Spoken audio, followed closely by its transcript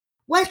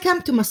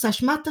Welcome to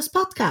Massage Matters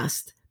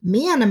podcast.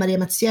 Me, Anna Maria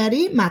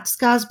Mazzieri, Matt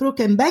Scarsbrook,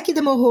 and Becky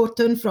Demo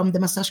Horton from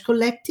the Massage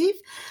Collective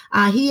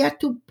are here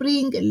to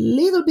bring a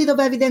little bit of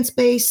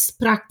evidence-based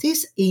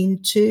practice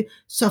into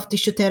soft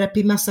tissue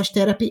therapy, massage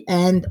therapy,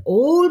 and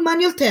all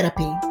manual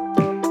therapy.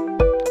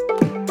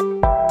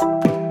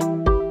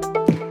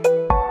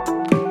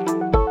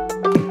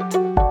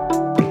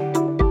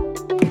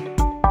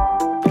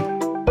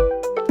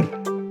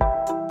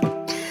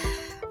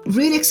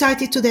 Really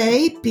excited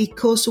today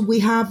because we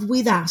have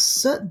with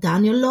us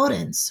Daniel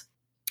Lawrence.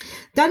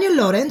 Daniel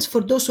Lawrence, for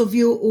those of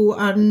you who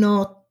are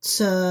not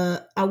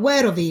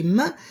aware of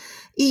him,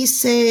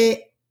 is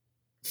a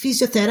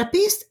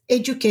physiotherapist,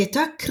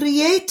 educator,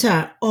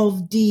 creator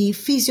of the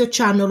Physio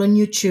channel on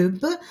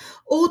YouTube,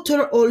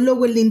 author of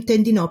Lower Limb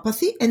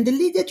Tendinopathy, and the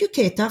lead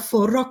educator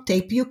for Rock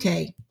Tape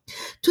UK.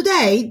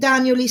 Today,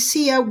 Daniel is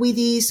here with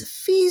his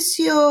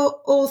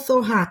physio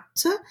author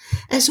hat,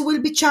 as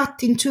we'll be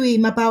chatting to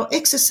him about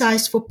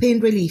exercise for pain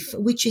relief,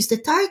 which is the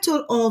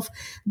title of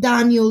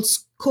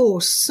Daniel's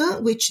course,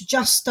 which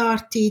just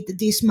started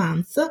this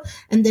month,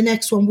 and the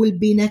next one will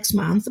be next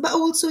month, but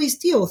also is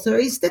the author,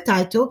 is the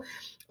title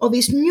of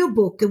his new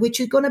book, which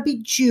is going to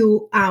be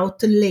due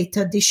out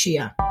later this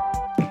year.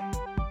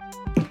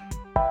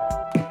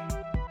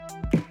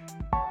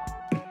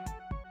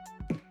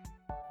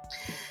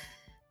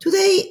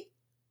 Today,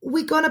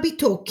 we're going to be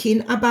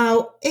talking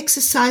about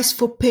exercise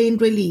for pain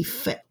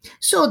relief.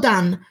 So,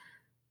 Dan,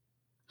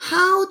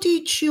 how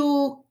did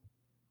you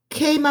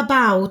came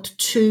about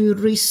to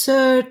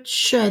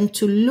research and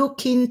to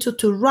look into,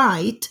 to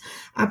write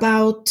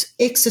about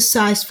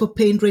exercise for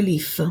pain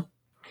relief?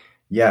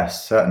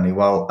 Yes, certainly.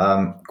 Well,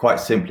 quite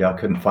simply, I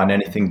couldn't find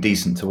anything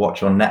decent to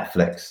watch on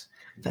Netflix.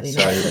 Very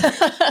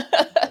nice.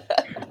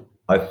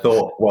 I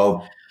thought,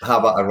 well, how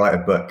about I write a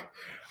book?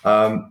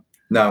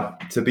 Now,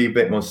 to be a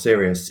bit more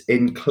serious,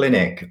 in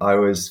clinic, I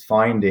was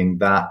finding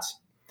that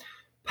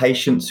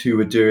patients who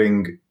were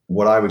doing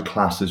what I would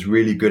class as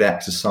really good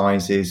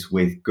exercises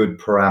with good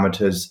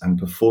parameters and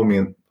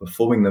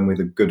performing them with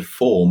a good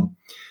form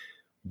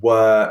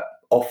were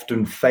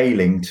often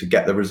failing to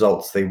get the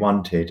results they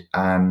wanted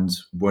and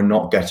were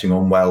not getting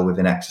on well with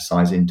an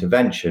exercise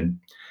intervention.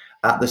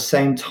 At the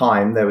same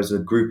time, there was a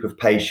group of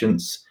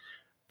patients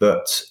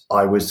that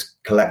I was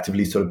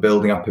collectively sort of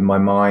building up in my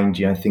mind,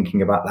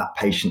 thinking about that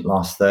patient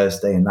last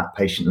Thursday and that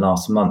patient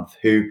last month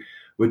who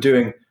were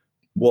doing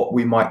what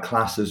we might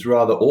class as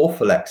rather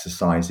awful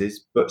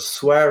exercises, but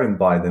swearing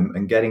by them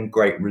and getting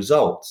great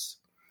results.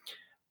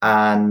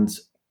 And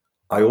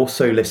I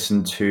also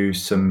listened to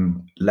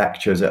some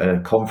lectures at a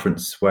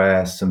conference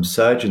where some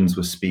surgeons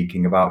were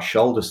speaking about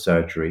shoulder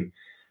surgery,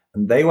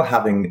 and they were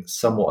having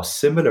somewhat a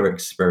similar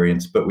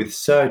experience, but with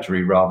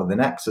surgery rather than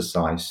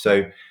exercise.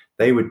 So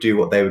they would do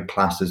what they would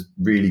class as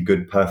really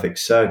good, perfect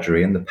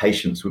surgery, and the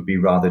patients would be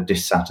rather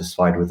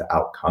dissatisfied with the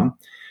outcome.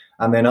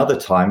 And then other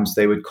times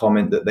they would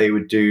comment that they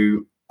would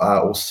do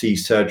or see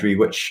surgery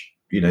which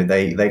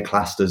they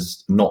classed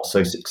as not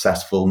so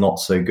successful, not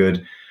so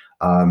good,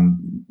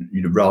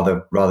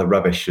 rather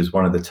rubbish is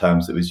one of the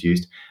terms that was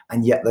used.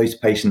 And yet those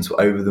patients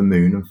were over the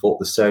moon and thought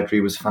the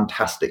surgery was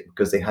fantastic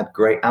because they had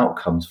great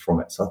outcomes from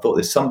it. So I thought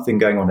there's something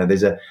going on here.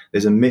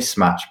 There's a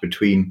mismatch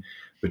between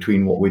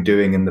what we're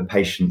doing and the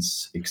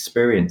patient's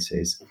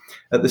experiences.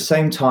 At the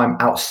same time,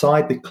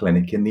 outside the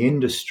clinic, in the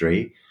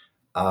industry,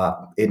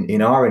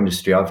 in our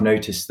industry, I've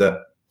noticed that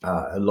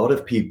a lot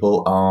of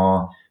people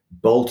are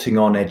bolting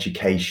on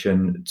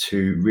education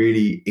to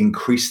really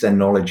increase their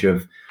knowledge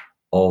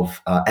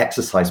of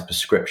exercise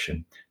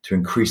prescription, to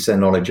increase their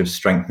knowledge of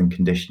strength and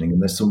conditioning.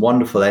 And there's some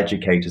wonderful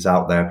educators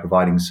out there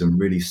providing some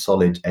really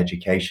solid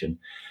education.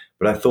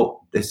 But I thought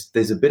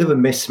there's a bit of a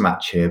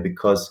mismatch here,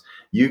 because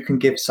you can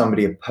give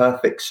somebody a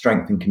perfect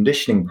strength and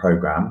conditioning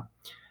program,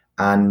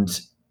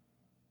 and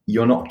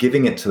you're not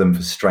giving it to them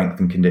for strength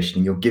and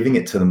conditioning, you're giving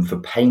it to them for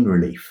pain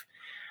relief.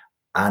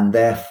 And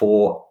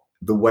therefore,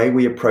 the way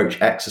we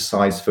approach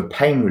exercise for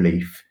pain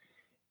relief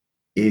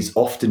is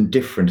often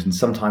different, and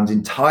sometimes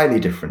entirely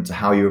different, to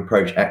how you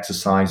approach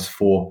exercise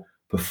for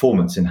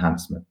performance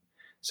enhancement.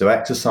 So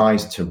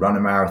exercise to run a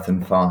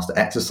marathon faster,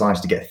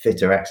 exercise to get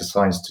fitter,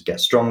 exercise to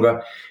get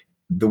stronger.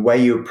 The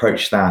way you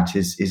approach that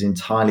is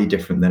entirely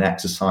different than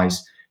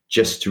exercise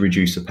just to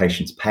reduce a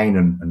patient's pain.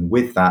 And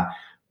with that,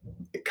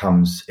 it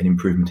comes an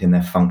improvement in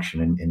their function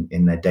and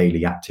in their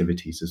daily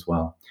activities as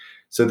well.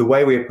 So the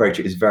way we approach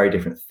it is very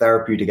different.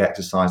 Therapeutic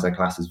exercise, I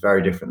class, is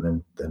very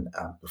different than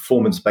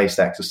performance-based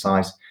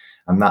exercise.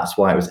 And that's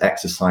why it was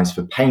exercise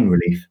for pain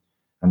relief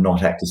and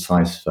not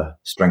exercise for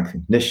strength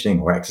and conditioning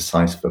or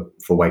exercise for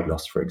weight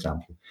loss, for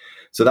example.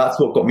 So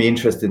that's what got me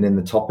interested in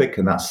the topic.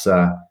 And that's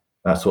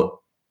what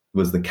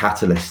was the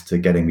catalyst to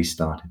getting me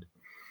started.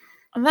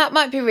 And that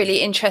might be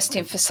really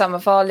interesting for some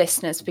of our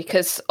listeners,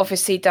 because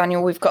obviously,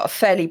 Daniel, we've got a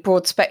fairly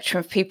broad spectrum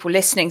of people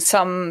listening.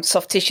 Some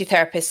soft tissue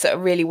therapists that are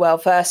really well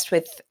versed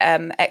with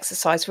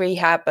exercise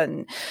rehab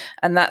and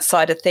that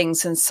side of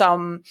things, and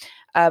some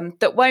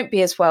that won't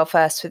be as well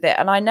versed with it.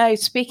 And I know,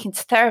 speaking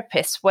to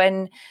therapists,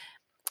 when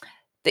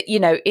that,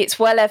 it's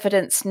well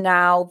evidenced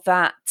now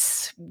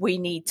that we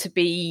need to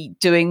be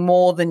doing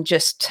more than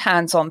just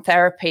hands-on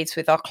therapies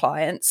with our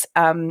clients,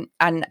 and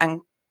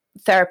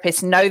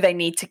therapists know they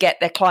need to get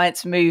their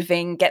clients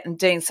moving, get them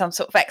doing some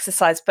sort of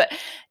exercise, but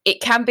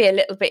it can be a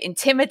little bit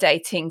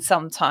intimidating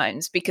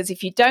sometimes, because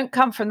if you don't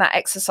come from that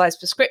exercise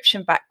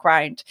prescription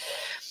background,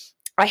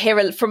 I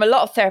hear from a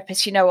lot of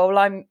therapists, well,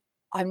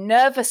 I'm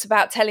nervous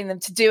about telling them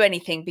to do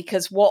anything,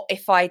 because what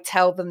if I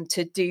tell them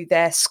to do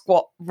their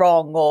squat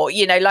wrong? Or,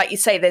 like you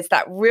say, there's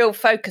that real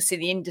focus in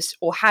the industry,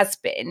 or has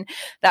been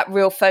that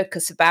real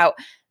focus about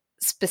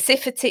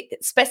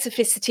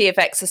specificity of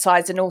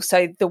exercise, and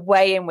also the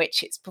way in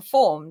which it's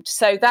performed.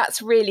 So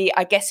that's really,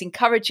 I guess,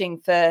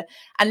 encouraging and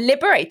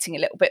liberating a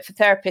little bit for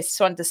therapists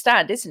to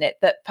understand, isn't it?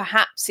 That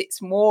perhaps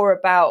it's more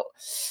about,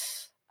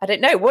 I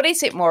don't know, what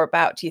is it more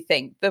about, do you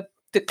think?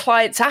 The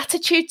client's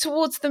attitude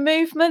towards the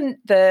movement,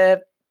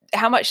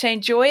 how much they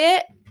enjoy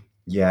it?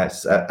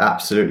 Yes,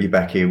 absolutely,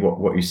 Becky.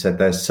 What you said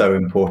there is so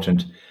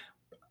important.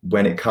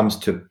 When it comes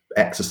to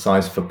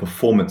exercise for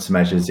performance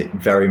measures, it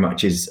very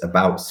much is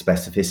about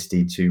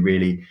specificity, to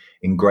really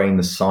ingrain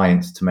the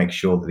science to make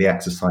sure that the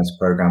exercise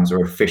programs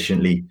are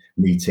efficiently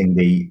meeting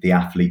the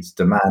athlete's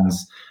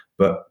demands.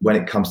 But when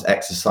it comes to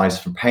exercise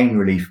for pain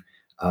relief,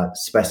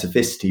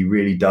 specificity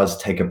really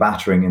does take a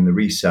battering in the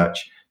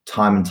research.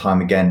 Time and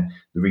time again,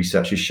 the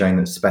research has shown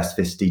that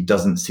specificity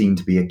doesn't seem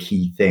to be a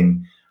key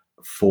thing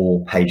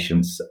for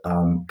patients.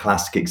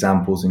 Classic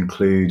examples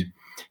include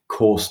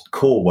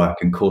core work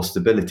and core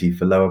stability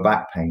for lower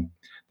back pain.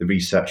 The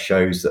research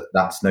shows that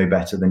that's no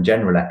better than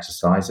general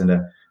exercise. And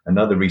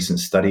another recent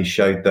study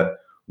showed that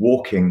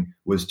walking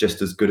was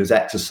just as good as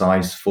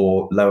exercise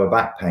for lower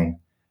back pain.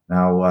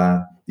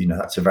 Now,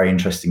 that's a very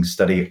interesting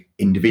study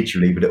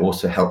individually, but it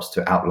also helps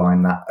to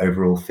outline that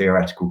overall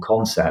theoretical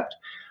concept.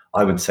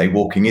 I would say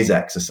walking is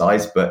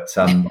exercise, but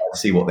I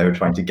see what they were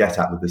trying to get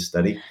at with this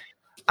study.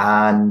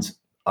 And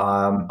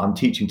I'm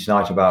teaching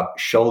tonight about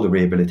shoulder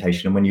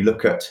rehabilitation. And when you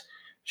look at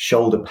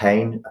shoulder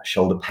pain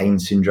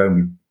syndrome,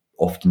 we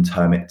often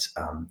term it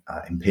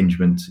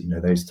impingement,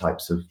 those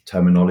types of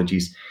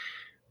terminologies.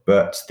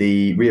 But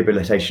the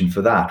rehabilitation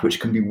for that, which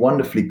can be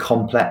wonderfully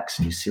complex,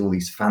 and you see all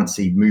these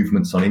fancy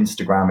movements on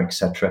Instagram,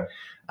 etc.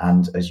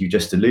 And as you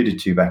just alluded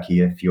to, Becky,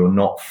 if you're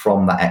not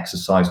from that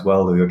exercise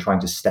world, or you're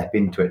trying to step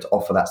into it to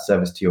offer that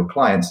service to your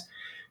clients,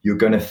 you're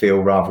going to feel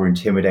rather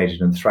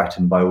intimidated and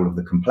threatened by all of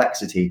the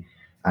complexity.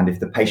 And if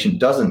the patient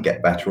doesn't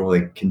get better, or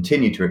they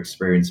continue to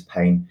experience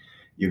pain,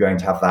 you're going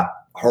to have that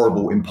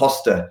horrible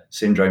imposter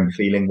syndrome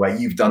feeling where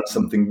you've done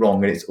something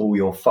wrong and it's all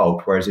your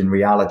fault, whereas in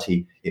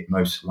reality, it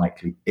most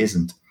likely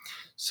isn't.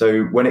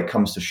 So when it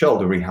comes to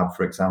shoulder rehab,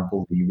 for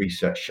example, the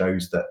research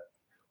shows that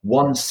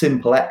one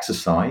simple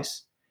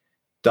exercise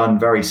done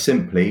very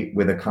simply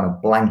with a kind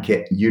of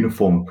blanket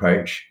uniform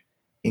approach,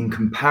 in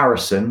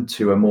comparison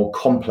to a more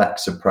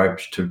complex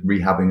approach to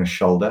rehabbing a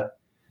shoulder,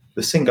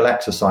 the single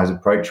exercise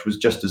approach was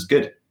just as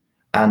good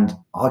and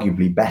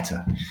arguably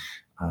better.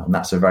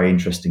 That's a very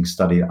interesting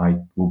study I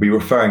will be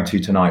referring to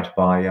tonight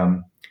by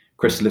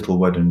Chris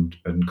Littlewood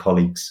and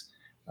colleagues,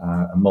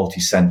 a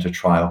multi-center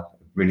trial,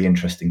 really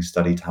interesting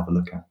study to have a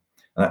look at.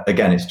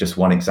 Again, it's just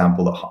one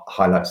example that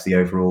highlights the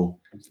overall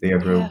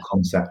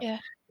concept. Yeah.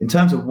 In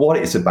terms of what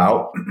it's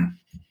about,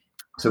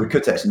 so we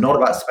could say it's not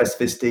about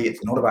specificity,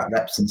 it's not about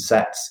reps and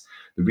sets.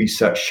 The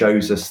research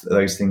shows us that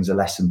those things are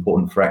less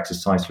important for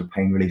exercise for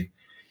pain relief.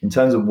 In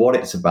terms of what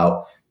it's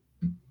about,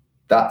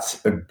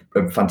 that's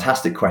a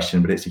fantastic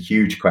question, but it's a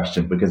huge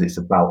question because it's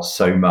about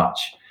so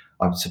much.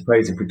 I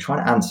suppose if we try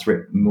to answer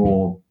it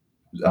more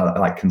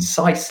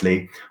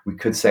concisely, we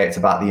could say it's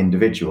about the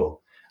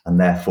individual, and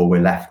therefore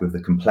we're left with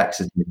the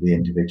complexity of the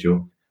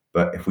individual.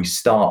 But if we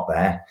start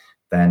there,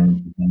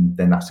 then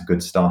that's a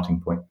good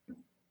starting point.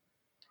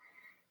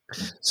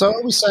 So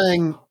are we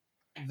saying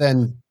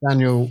then,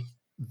 Daniel,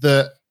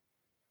 that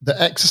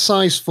the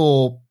exercise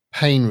for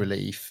pain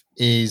relief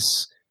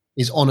is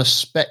on a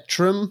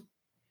spectrum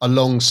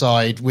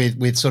alongside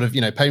with sort of,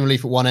 pain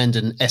relief at one end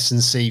and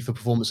S&C for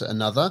performance at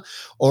another?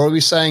 Or are we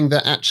saying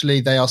that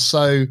actually they are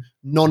so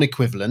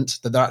non-equivalent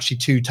that they're actually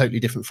two totally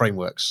different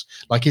frameworks?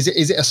 Like, is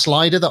it a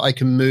slider that I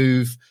can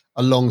move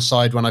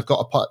alongside when I've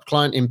got a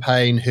client in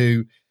pain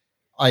who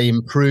I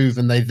improve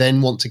and they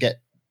then want to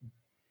get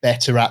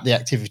better at the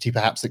activity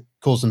perhaps that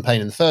caused them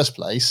pain in the first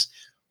place?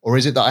 Or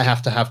is it that I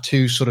have to have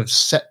two sort of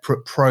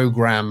separate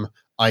program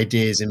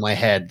ideas in my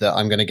head that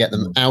I'm going to get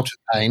them out of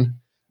pain,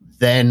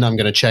 then I'm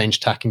going to change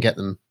tack and get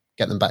them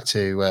back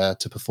to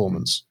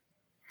performance?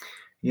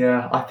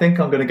 Yeah, I think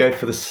I'm going to go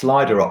for the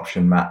slider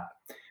option, Matt.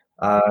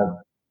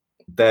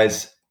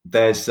 There's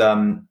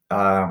an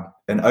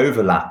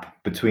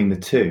overlap between the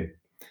two.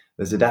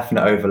 There's a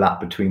definite overlap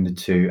between the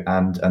two,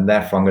 and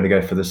therefore I'm going to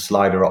go for the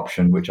slider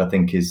option, which I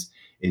think is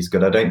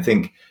good. I don't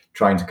think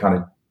trying to kind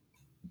of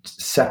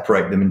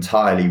separate them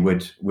entirely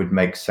would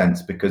make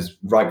sense, because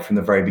right from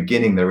the very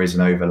beginning there is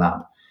an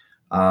overlap.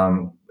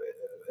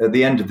 At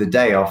the end of the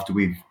day, after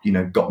we've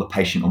got the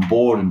patient on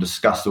board and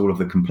discussed all of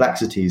the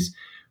complexities,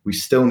 we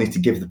still need to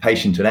give the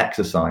patient an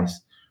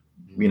exercise.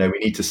 We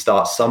need to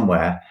start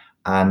somewhere,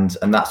 And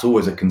that's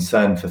always a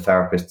concern for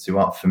therapists who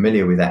aren't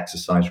familiar with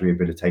exercise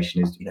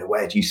rehabilitation is,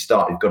 where do you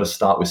start? You've got to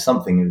start with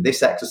something.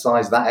 This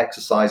exercise, that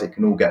exercise, it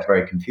can all get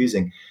very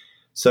confusing.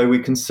 So we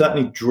can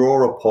certainly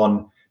draw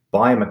upon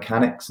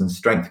biomechanics and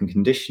strength and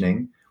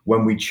conditioning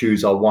when we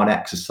choose our one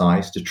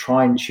exercise to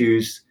try and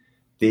choose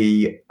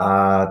the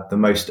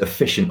most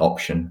efficient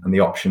option and the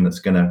option that's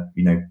going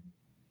to,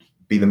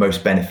 be the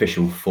most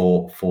beneficial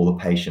for the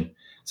patient.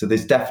 So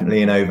there's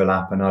definitely an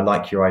overlap, and I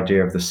like your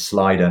idea of the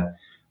slider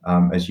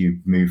as you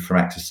move from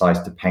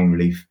exercise to pain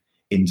relief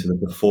into the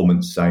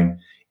performance zone.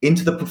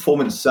 Into the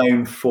performance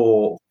zone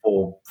for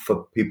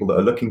people that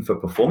are looking for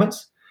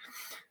performance.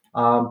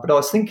 But I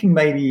was thinking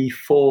maybe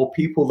for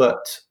people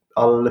that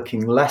are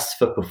looking less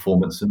for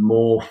performance and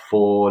more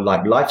for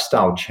like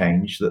lifestyle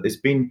change, that there's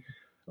been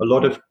a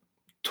lot of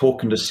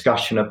talk and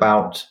discussion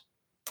about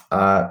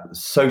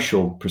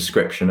social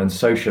prescription and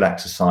social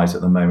exercise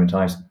at the moment.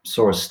 I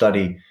saw a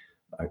study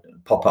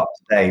pop up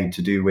today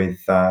to do with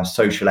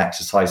social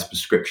exercise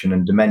prescription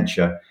and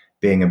dementia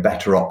being a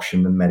better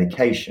option than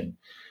medication.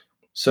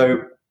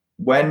 So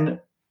when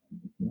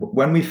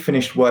we've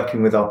finished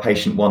working with our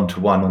patient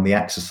one-to-one on the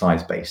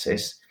exercise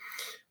basis,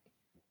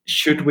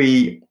 should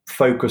we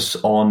focus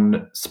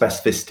on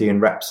specificity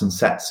and reps and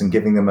sets and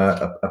giving them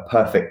a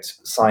perfect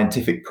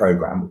scientific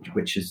program,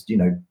 which is,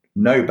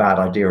 no bad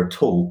idea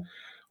at all?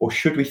 Or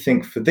should we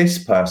think for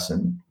this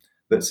person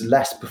that's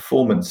less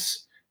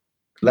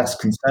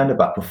concerned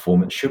about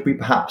performance, should we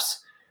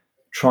perhaps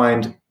try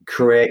and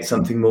create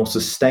something more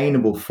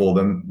sustainable for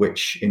them,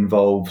 which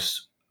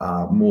involves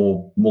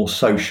more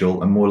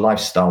social and more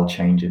lifestyle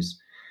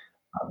changes?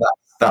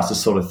 That's the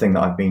sort of thing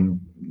that I've been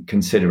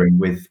considering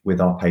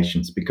with our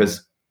patients,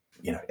 because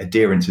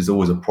adherence is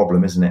always a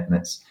problem, isn't it? And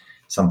it's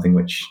something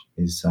which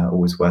is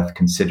always worth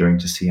considering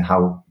to see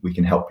how we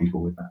can help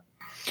people with that.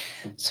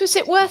 So is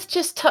it worth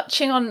just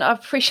touching on? I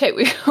appreciate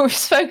we've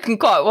spoken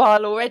quite a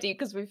while already,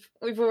 because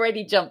we've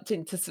already jumped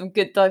into some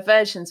good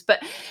diversions.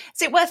 But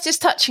is it worth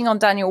just touching on,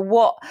 Daniel?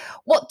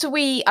 What do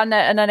we? And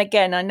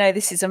again, I know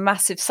this is a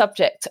massive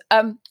subject.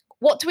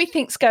 What do we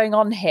think's going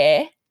on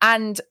here,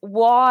 and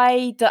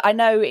why? I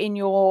know in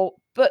your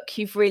book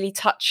you've really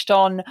touched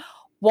on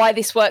why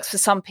this works for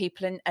some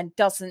people and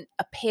doesn't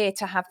appear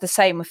to have the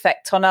same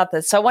effect on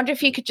others. So I wonder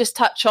if you could just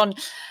touch on.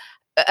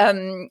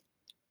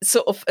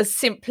 Sort of as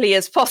simply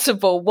as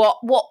possible, what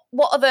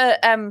are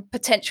the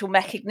potential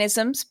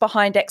mechanisms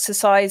behind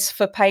exercise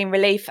for pain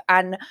relief,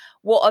 and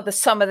what are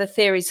some of the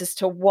theories as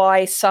to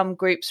why some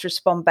groups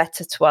respond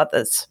better to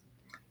others?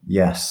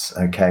 Yes.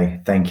 Okay.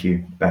 Thank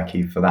you,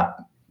 Becky, for that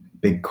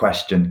big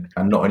question,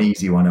 and not an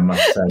easy one, I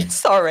must say.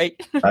 Sorry.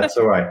 That's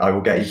all right. I will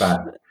get you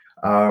back.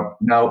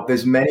 Now,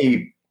 there's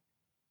many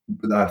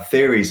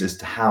theories as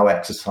to how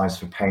exercise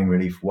for pain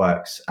relief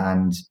works,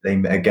 and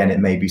it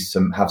may be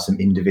have some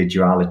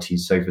individuality.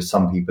 So for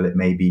some people it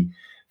may be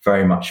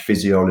very much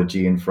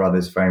physiology, and for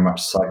others very much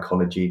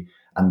psychology,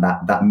 and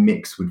that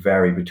mix would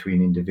vary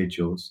between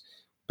individuals.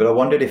 But I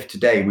wondered if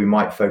today we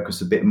might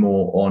focus a bit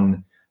more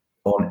on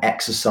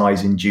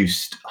exercise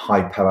induced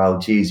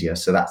hypoalgesia.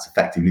 So that's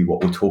effectively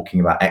what we're talking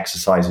about: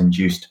 exercise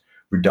induced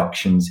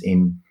reductions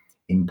in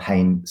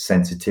pain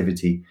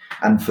sensitivity.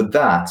 And for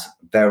that,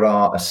 there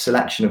are a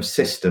selection of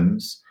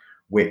systems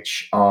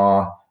which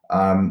are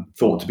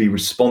thought to be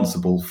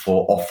responsible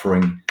for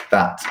offering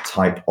that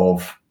type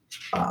of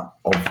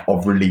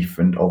relief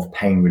and of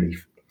pain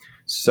relief.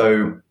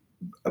 So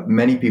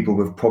many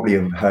people have probably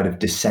heard of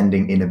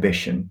descending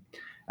inhibition,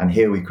 and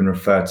here we can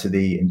refer to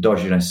the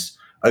endogenous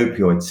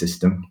opioid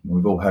system.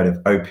 We've all heard of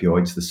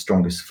opioids, the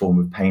strongest form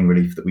of pain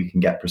relief that we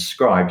can get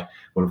prescribed.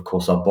 Well, of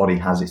course, our body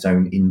has its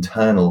own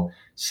internal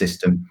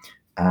system,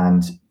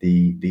 and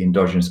the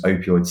endogenous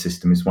opioid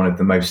system is one of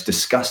the most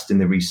discussed in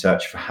the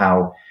research for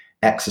how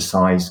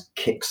exercise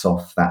kicks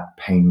off that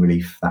pain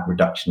relief, that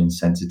reduction in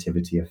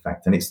sensitivity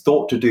effect. And it's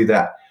thought to do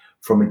that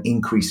from an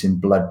increase in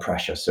blood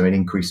pressure. So an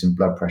increase in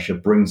blood pressure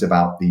brings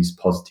about these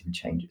positive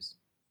changes.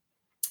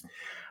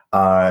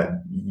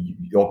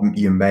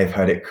 You may have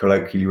heard it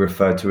colloquially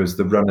referred to as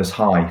the runner's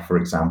high, for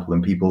example,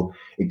 and people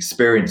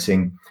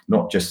experiencing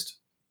not just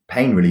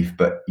pain relief,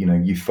 but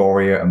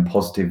euphoria and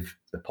positive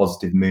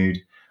mood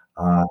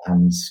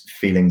and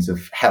feelings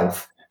of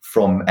health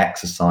from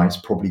exercise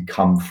probably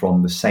come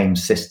from the same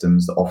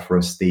systems that offer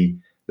us the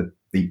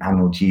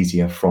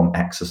analgesia from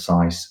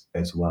exercise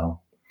as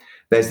well.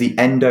 There's the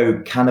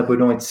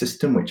endocannabinoid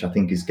system, which I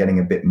think is getting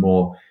a bit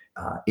more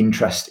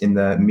interest in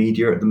the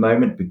media at the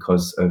moment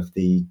because of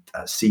the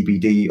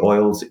CBD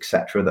oils,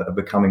 etc., that are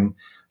becoming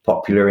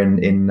popular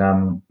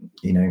in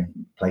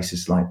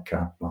places like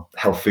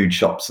health food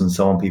shops and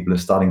so on. People are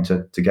starting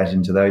to get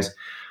into those.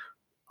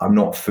 I'm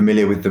not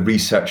familiar with the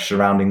research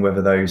surrounding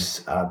whether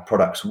those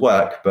products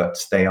work, but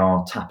they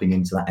are tapping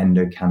into that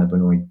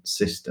endocannabinoid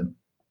system.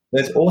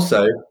 There's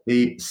also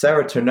the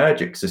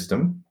serotonergic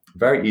system,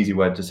 very easy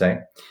word to say,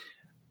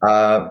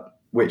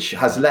 which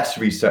has less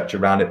research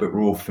around it, but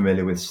we're all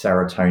familiar with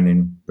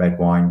serotonin, red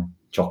wine,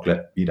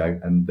 chocolate,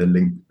 and the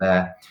link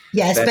there.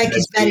 Yes, Then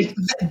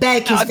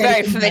I'm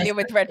very familiar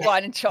with red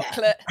wine and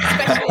chocolate,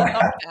 especially in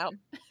lockdown.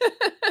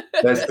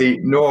 There's the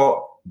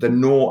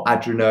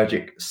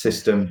noradrenergic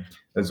system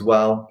as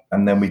well,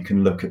 and then we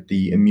can look at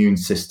the immune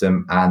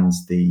system and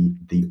the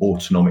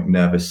autonomic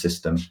nervous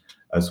system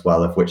as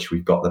well, of which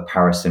we've got the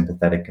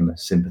parasympathetic and the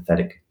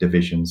sympathetic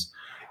divisions.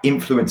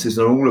 Influences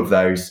on all of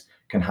those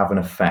can have an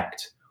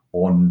effect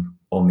on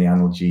the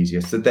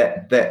analgesia. So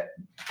that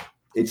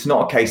it's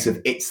not a case of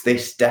it's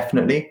this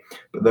definitely,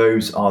 but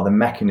those are the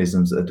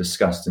mechanisms that are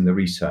discussed in the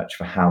research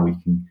for how we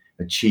can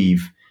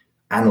achieve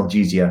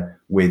analgesia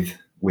with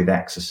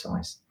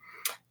exercise.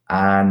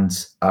 And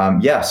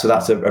so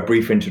that's a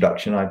brief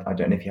introduction. I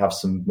don't know if you have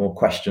some more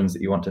questions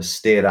that you want to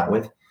steer that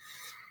with.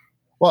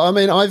 Well, I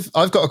mean, I've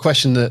got a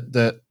question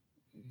that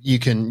you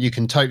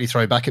can totally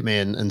throw back at me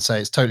and say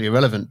it's totally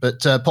irrelevant,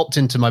 but popped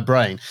into my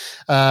brain.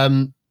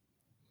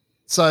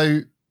 So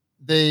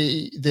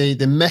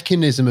the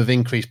mechanism of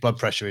increased blood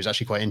pressure is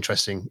actually quite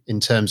interesting in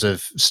terms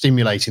of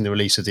stimulating the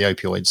release of the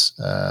opioids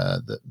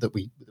that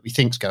we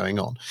think is going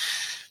on.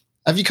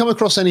 Have you come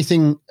across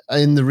anything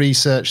in the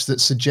research that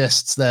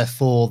suggests,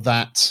 therefore,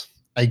 that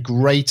a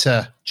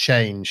greater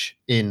change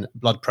in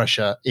blood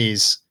pressure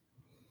is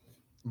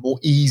more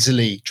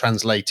easily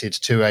translated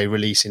to a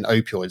release in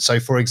opioids? So,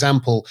 for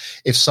example,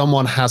 if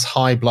someone has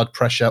high blood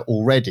pressure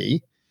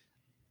already,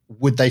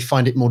 would they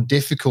find it more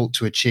difficult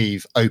to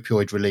achieve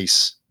opioid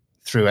release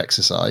through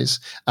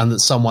exercise, and that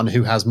someone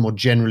who has more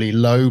generally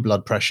low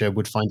blood pressure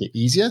would find it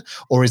easier?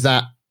 Or is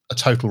that a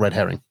total red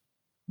herring?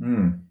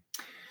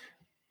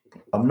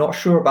 I'm not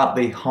sure about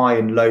the high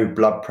and low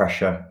blood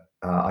pressure.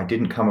 I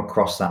didn't come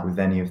across that with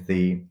any of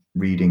the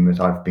reading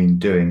that I've been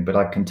doing, but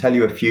I can tell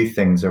you a few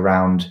things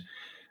around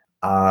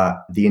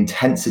the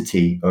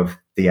intensity of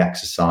the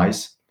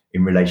exercise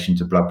in relation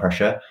to blood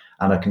pressure.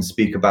 And I can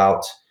speak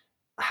about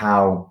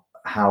how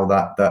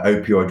that the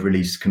opioid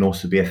release can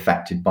also be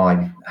affected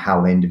by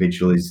how the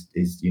individual is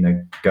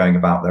going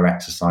about their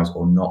exercise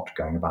or not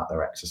going about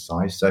their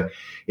exercise. So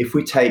if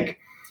we take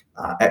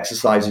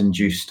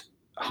exercise-induced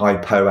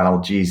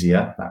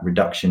hypoalgesia, that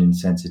reduction in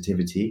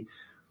sensitivity,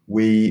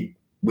 we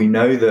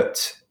know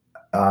that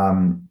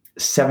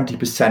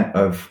 70%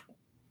 of,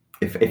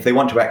 if they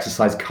want to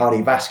exercise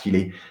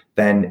cardiovascularly,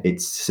 then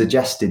it's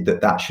suggested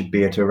that should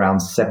be at around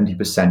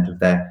 70% of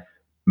their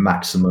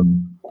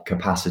maximum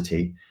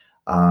capacity,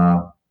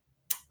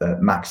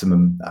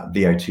 maximum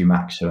VO2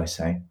 max, should I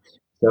say.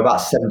 So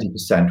about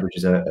 70%, which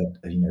is a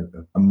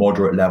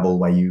moderate level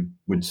where you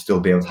would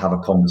still be able to have a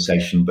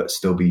conversation, but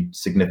still be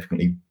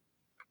significantly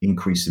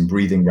increase in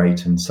breathing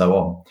rate and so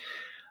on.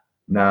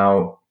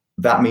 Now,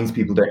 that means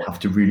people don't have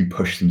to really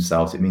push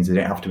themselves. It means they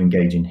don't have to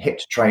engage in HIIT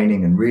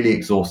training and really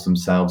exhaust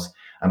themselves.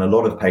 And a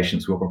lot of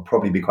patients will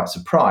probably be quite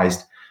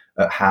surprised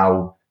at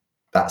how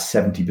that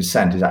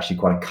 70% is actually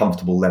quite a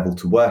comfortable level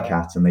to work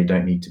at, and they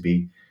don't need to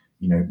be,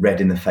 red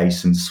in the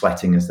face and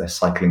sweating as they're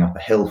cycling up a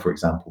hill, for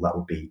example. That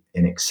would be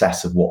in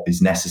excess of what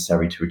is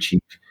necessary to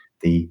achieve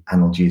the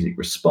analgesic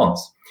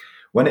response.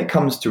 When it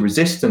comes to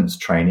resistance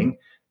training,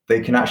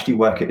 they can actually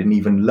work at an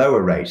even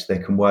lower rate. They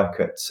can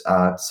work at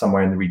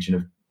somewhere in the region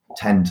of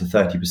 10 to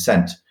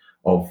 30%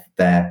 of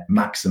their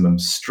maximum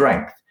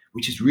strength,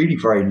 which is really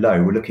very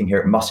low. We're looking here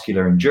at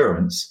muscular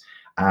endurance,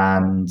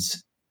 and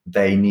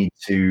they need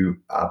to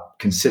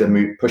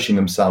consider pushing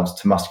themselves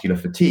to muscular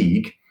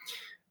fatigue,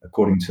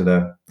 according to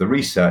the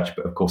research.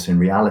 But of course, in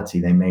reality,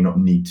 they may not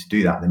need to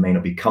do that. They may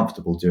not be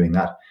comfortable doing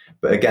that.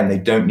 But again, they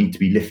don't need to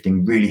be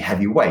lifting really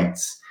heavy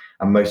weights.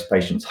 And most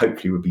patients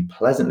hopefully would be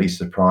pleasantly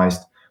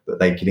surprised that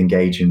they could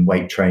engage in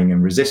weight training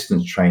and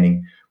resistance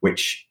training,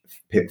 which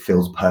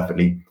feels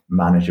perfectly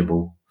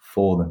manageable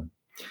for them.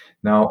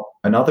 Now,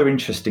 another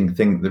interesting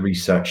thing that the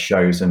research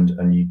shows, and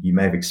you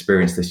may have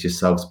experienced this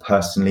yourselves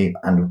personally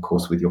and of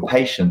course with your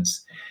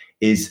patients,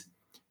 is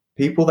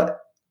people that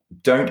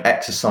don't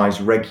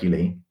exercise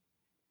regularly,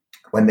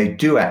 when they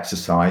do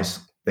exercise,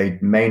 they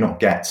may not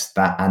get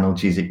that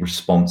analgesic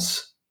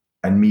response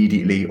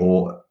immediately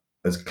or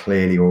as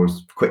clearly or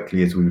as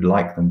quickly as we would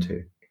like them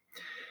to.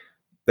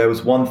 There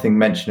was one thing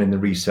mentioned in the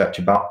research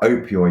about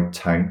opioid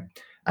tone,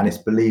 and it's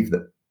believed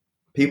that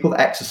people that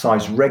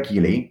exercise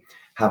regularly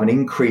have an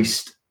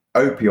increased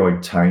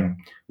opioid tone,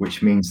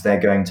 which means they're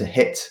going to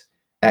hit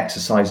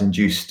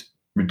exercise-induced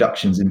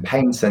reductions in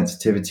pain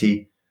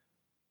sensitivity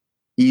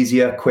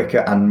easier, quicker,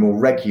 and more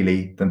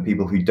regularly than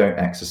people who don't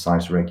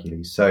exercise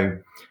regularly. So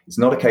it's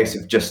not a case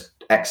of just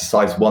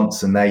exercise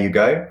once and there you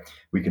go.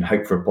 We can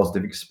hope for a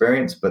positive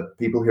experience, but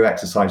people who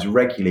exercise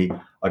regularly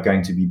are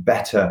going to be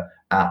better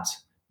at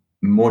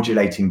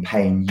modulating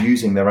pain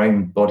using their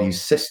own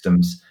body's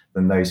systems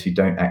than those who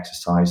don't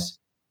exercise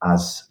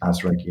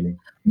as regularly.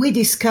 We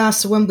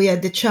discussed when we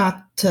had the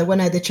chat, when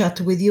I had the chat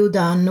with you,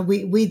 Dan,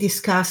 we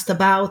discussed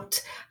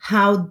about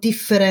how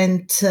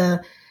different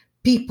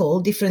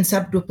different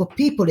subgroup of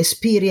people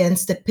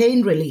experience the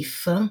pain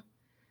relief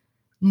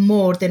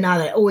more than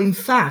other. Or in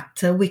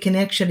fact, we can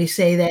actually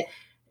say that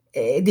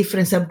a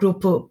different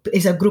subgroup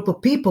is a group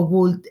of people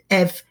would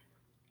have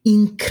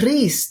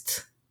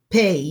increased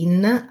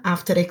pain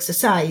after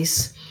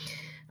exercise.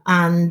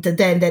 And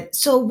then that.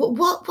 So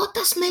what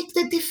does make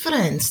the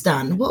difference,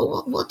 Dan?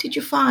 What did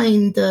you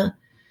find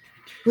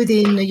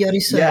within your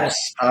research?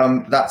 Yes,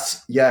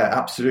 that's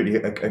absolutely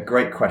a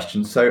great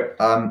question. So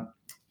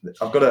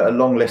I've got a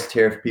long list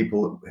here of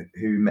people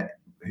who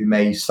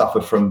may suffer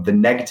from the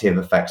negative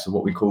effects of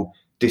what we call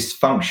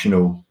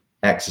dysfunctional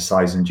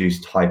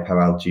exercise-induced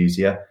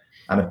hypoalgesia,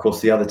 and of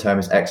course the other term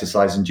is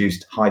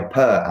exercise-induced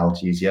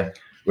hyperalgesia,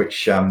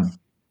 which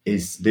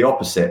is the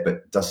opposite,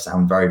 but does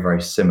sound very,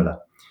 very similar.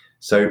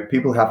 So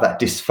people have that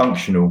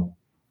dysfunctional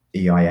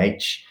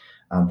EIH,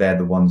 and they're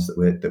the ones that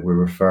we're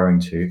referring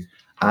to.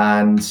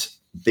 And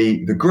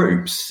the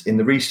groups in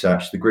the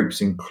research, the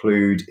groups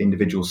include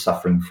individuals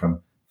suffering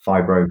from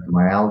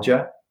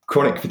fibromyalgia,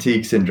 chronic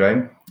fatigue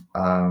syndrome,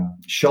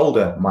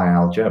 shoulder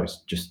myalgia, which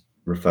just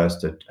refers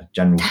to a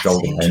general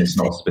shoulder pain. It's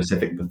not a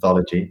specific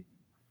pathology.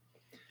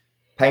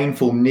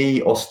 Painful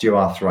knee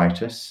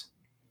osteoarthritis,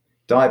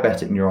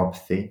 diabetic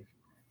neuropathy,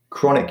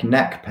 chronic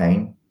neck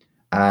pain,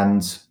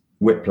 and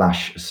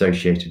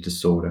whiplash-associated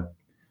disorder.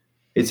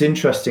 It's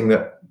interesting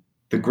that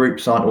the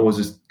groups aren't always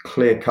as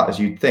clear-cut as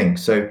you'd think.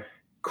 So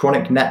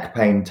chronic neck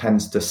pain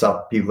tends to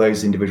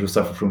those individuals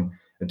suffer from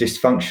a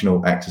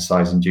dysfunctional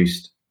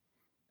exercise-induced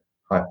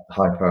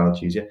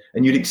hyperalgesia.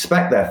 And you'd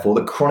expect, therefore,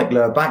 that chronic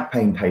lower back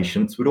pain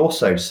patients would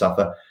also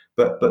suffer,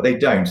 but they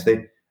don't.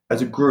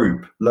 As a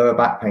group, lower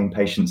back pain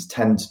patients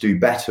tend to do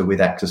better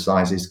with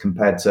exercises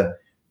compared to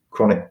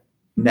chronic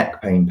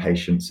neck pain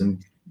patients.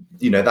 And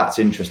that's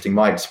interesting.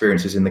 My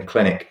experiences in the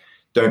clinic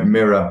don't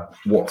mirror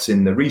what's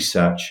in the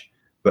research,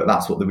 but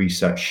that's what the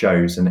research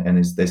shows.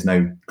 And there's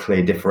no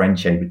clear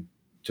differentiator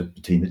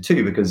between the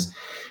two, because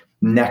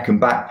neck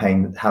and back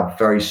pain have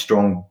very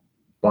strong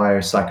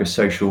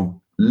biopsychosocial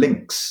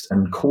links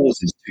and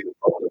causes to the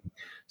problem.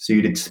 So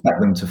you'd expect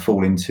them to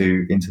fall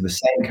into the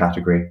same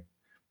category.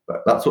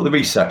 But that's what the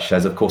research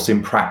says. Of course,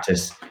 in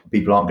practice,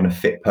 people aren't going to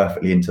fit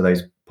perfectly into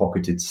those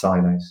pocketed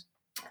silos.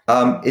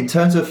 In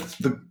terms of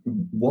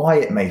why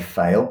it may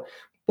fail,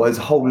 well, there's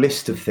a whole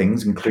list of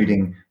things,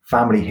 including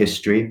family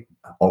history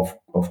of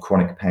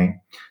chronic pain,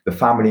 the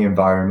family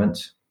environment,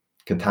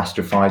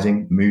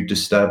 catastrophizing, mood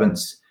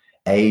disturbance,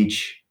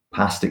 age,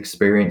 past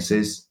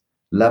experiences,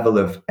 level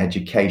of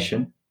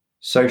education,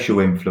 social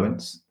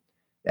influence,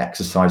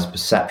 exercise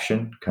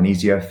perception,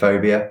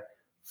 kinesiophobia,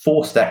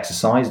 forced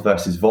exercise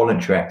versus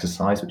voluntary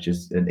exercise, which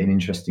is an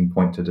interesting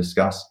point to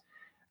discuss,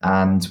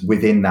 and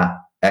within that,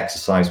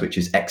 exercise which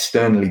is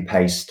externally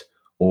paced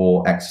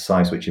or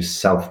exercise which is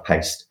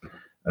self-paced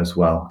as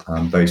well.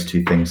 Those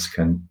two things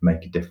can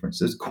make a difference.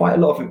 There's quite a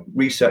lot of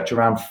research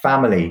around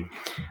family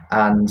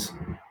and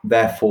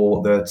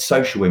therefore the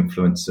social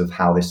influence of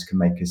how this can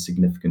make a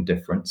significant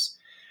difference.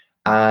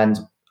 And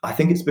I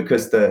think it's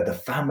because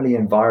the family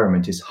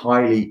environment is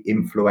highly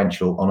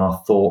influential on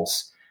our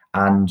thoughts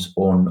and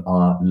on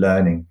our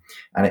learning.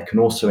 And it can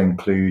also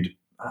include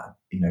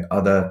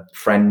other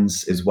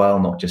friends as well,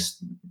 not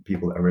just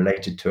people that are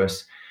related to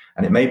us.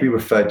 And it may be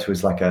referred to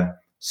as like a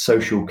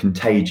social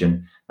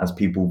contagion, as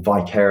people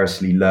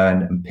vicariously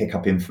learn and pick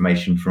up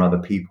information from other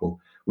people,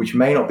 which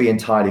may not be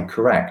entirely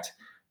correct,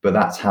 but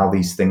that's how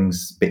these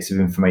things, bits of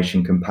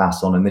information can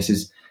pass on. And this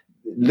is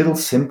little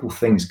simple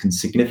things can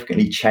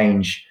significantly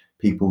change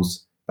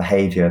people's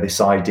behavior.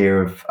 This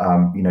idea of,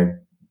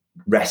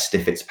 rest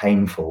if it's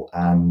painful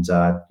and,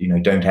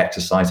 don't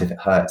exercise if it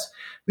hurts.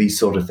 These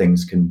sort of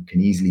things can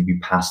easily be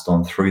passed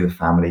on through the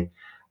family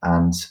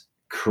and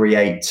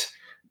create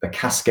a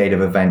cascade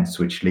of events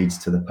which leads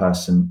to the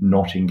person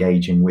not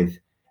engaging with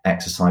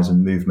exercise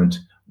and movement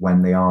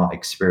when they are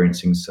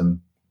experiencing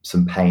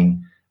some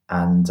pain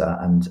and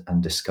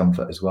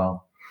discomfort as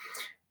well.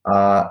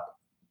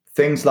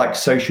 Things like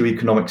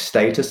socioeconomic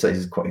status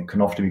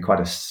can often be quite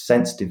a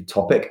sensitive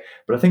topic,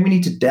 but I think we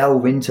need to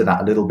delve into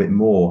that a little bit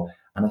more.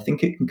 And I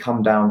think it can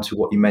come down to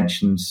what you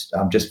mentioned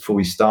just before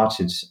we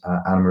started,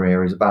 Anna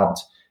Maria, is about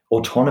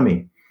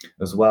autonomy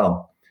as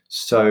well.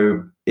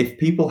 So if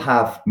people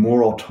have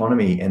more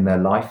autonomy in their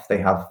life, they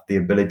have the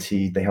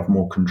ability, they have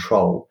more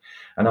control.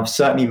 And I've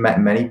certainly met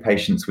many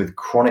patients with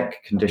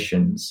chronic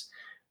conditions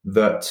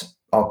that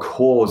are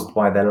caused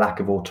by their lack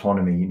of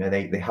autonomy.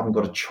 They haven't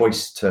got a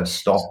choice to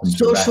stop. And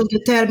social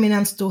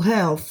determinants to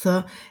health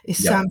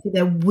is something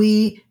that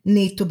we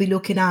need to be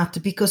looking at,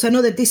 because I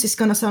know that this is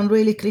going to sound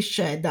really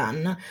cliche,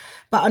 Dan,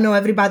 but I know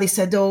everybody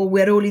said, oh,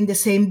 we're all in the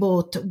same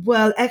boat.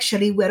 Well,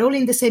 actually, we're all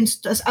in the same,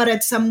 I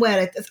read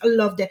somewhere, I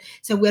love that,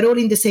 so we're all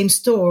in the same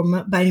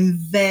storm, but in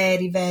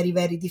very, very,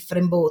 very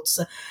different boats.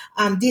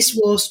 And this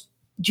was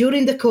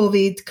during the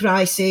COVID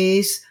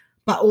crisis,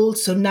 but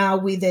also now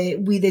with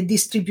the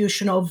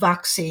distribution of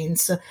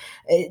vaccines.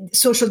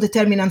 Social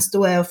determinants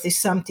to health is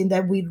something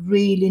that we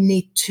really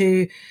need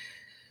to,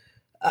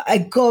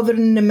 at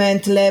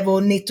government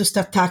level, need to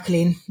start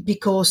tackling,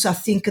 because I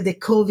think the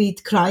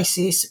COVID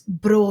crisis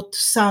brought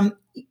some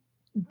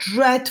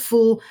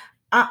dreadful,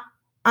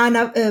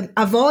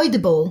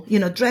 avoidable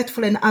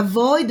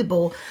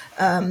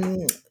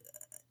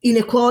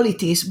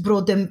inequalities,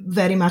 brought them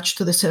very much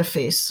to the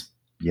surface.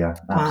 Yeah,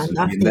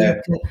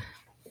 absolutely.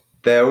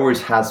 there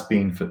always has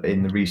been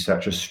in the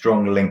research a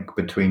strong link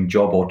between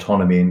job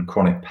autonomy and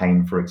chronic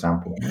pain, for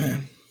example.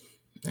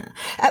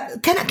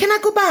 Can I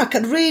go back?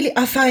 Really,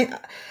 I find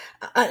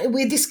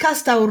we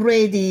discussed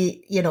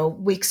already,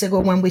 weeks ago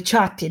when we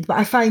chatted, but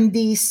I find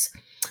these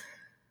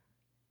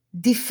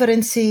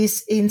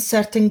differences in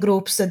certain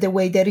groups, the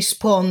way they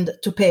respond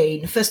to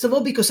pain. First of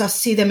all, because I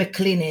see them at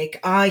clinic,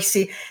 I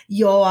see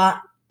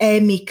your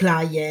ME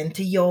client,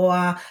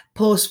 your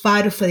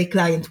post-viral fatigue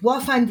client.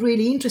 What I find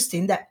really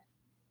interesting that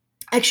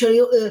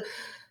actually,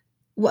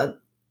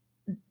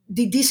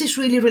 this is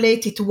really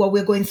related to what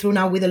we're going through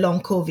now with the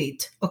long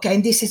COVID. Okay.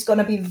 And this is going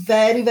to be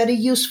very, very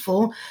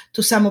useful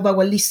to some of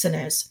our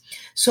listeners.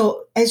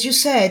 So as you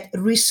said,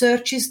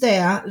 research is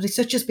there.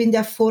 Research has been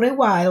there for a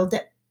while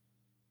that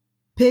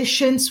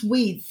patients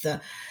with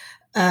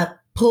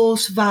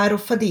post-viral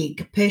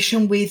fatigue,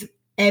 patients with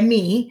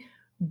ME,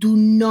 do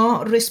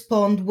not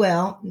respond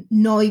well,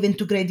 not even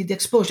to graded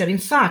exposure. In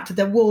fact,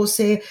 there was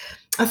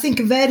I think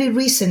very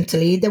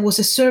recently, there was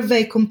a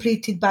survey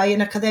completed by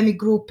an academic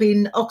group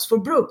in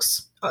Oxford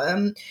Brookes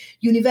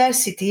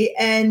University,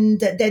 and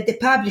that they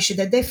published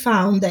that they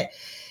found that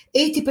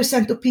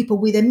 80% of people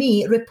with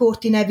ME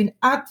reporting having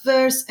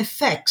adverse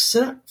effects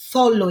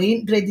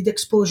following graded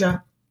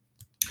exposure.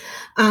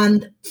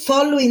 And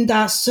following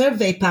that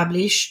survey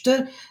published,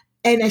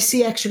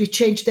 NIC actually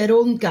changed their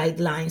own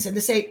guidelines, and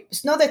they say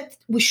it's not that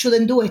we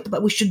shouldn't do it,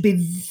 but we should be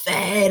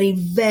very,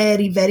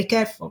 very, very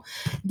careful.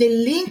 The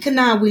link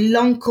now with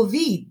long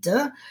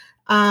COVID,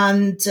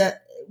 and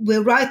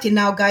we're writing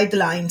now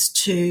guidelines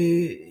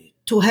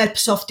to help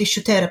soft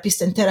tissue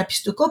therapists and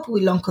therapists to cope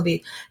with long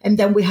COVID, and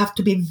then we have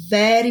to be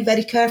very,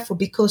 very careful,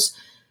 because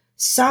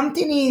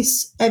something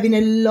is having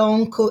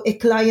a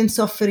client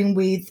suffering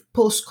with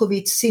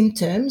post-COVID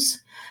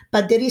symptoms.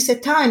 But there is a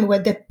time where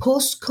the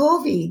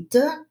post-COVID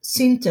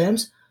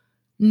symptoms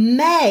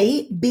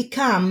may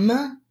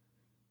become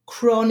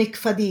chronic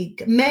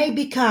fatigue, may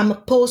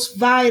become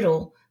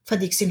post-viral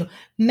fatigue syndrome,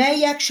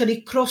 may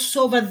actually cross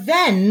over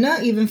then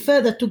even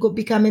further to go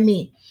become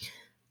ME.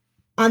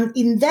 And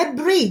in that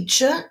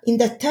bridge, in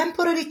that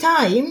temporary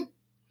time,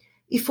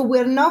 if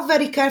we're not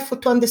very careful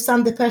to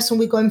understand the person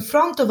we got in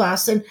front of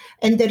us and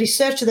the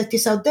research that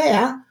is out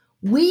there,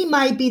 we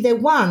might be the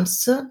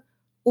ones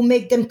who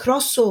make them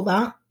cross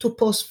over to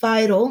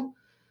post-viral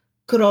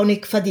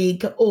chronic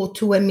fatigue or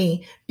to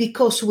ME,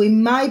 because we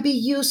might be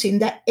using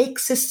that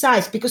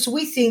exercise, because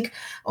we think,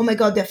 oh my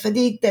God, they're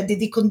fatigued, they're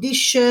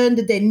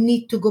deconditioned, they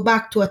need to go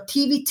back to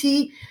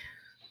activity.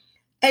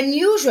 And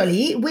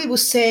usually we will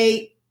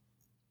say,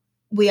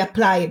 we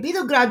apply a bit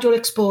of gradual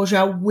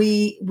exposure,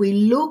 we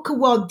look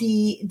what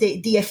the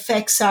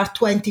effects are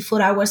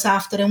 24 hours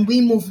after, and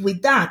we move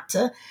with that.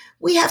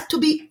 We have to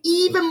be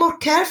even more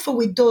careful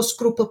with those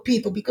group of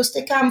people, because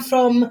they come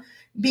from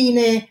being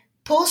a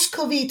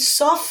post-COVID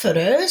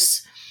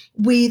sufferers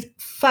with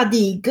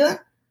fatigue.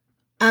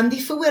 And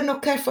if we're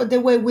not careful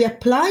the way we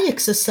apply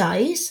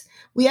exercise,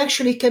 we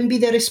actually can be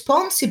the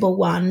responsible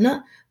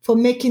one for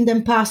making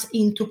them pass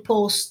into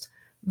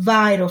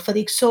post-viral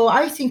fatigue. So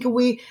I think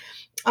we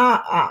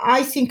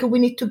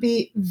need to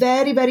be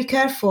very, very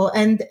careful.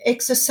 And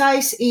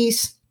exercise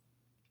is,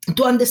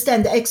 to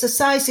understand,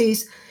 exercise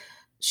is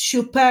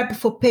superb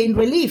for pain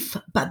relief,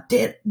 but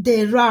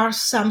there are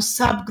some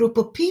subgroup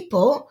of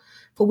people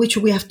for which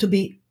we have to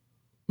be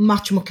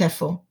much more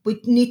careful.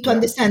 We need to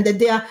understand that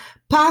there are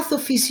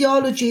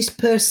pathophysiologies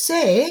per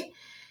se,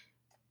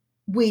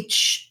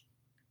 which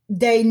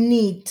they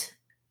need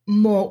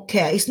more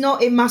care. It's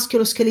not a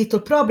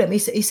musculoskeletal problem,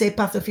 it's a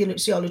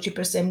pathophysiology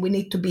per se, and we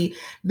need to be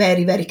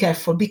very, very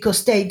careful,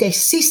 because their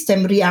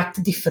system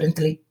react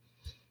differently.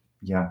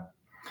 Yeah.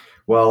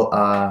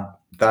 Well,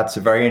 that's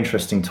a very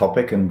interesting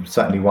topic, and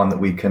certainly one that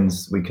we can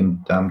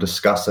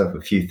discuss. I have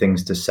a few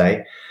things to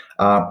say.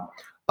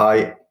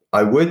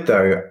 I would,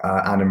 though,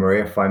 Anna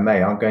Maria, if I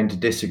may, I'm going to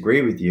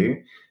disagree with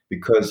you,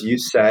 because you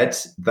said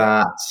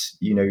that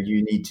you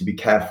need to be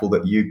careful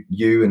that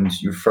you and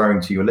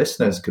referring to your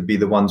listeners could be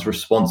the ones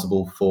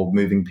responsible for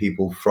moving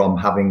people from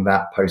having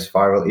that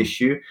post-viral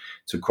issue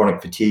to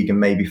chronic fatigue and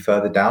maybe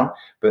further down.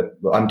 But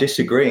I'm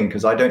disagreeing,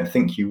 because I don't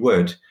think you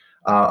would.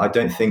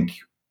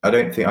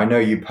 I know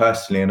you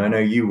personally, and I know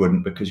you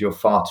wouldn't, because you're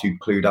far too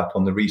clued up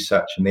on the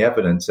research and the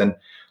evidence. And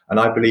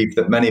I believe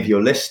that many of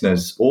your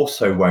listeners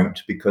also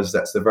won't, because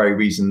that's the very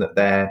reason that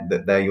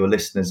they're your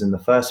listeners in the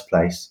first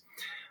place.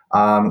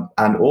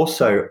 And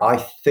also, I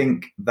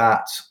think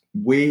that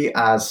we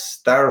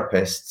as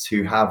therapists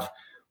who have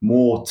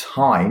more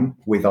time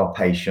with our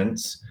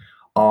patients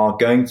are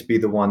going to be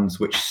the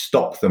ones which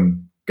stop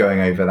them going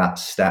over that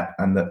step,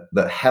 and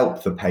that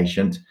help the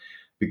patient.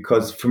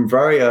 Because from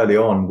very early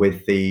on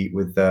with the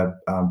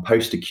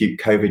post-acute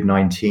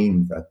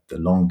COVID-19, the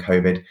long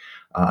COVID,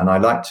 and I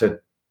like to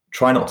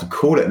try not to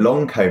call it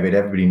long COVID.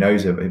 Everybody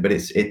knows it, but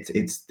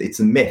it's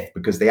a myth,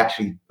 because they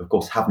actually, of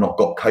course, have not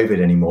got COVID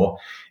anymore.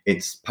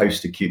 It's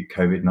post-acute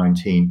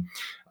COVID-19.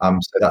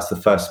 So that's the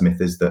first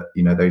myth, is that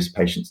those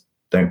patients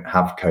don't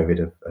have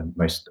COVID, and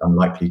most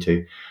unlikely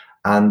to.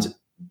 And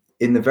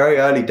in the very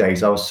early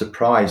days, I was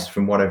surprised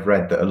from what I've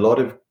read that a lot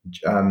of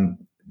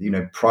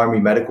primary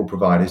medical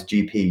providers,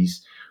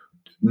 GPs,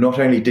 not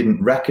only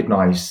didn't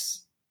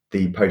recognize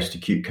the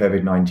post-acute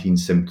COVID-19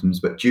 symptoms,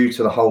 but due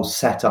to the whole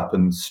setup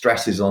and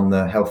stresses on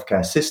the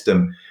healthcare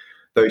system,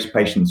 those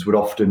patients would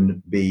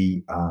often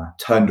be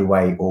turned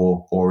away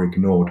or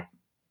ignored.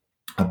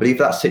 I believe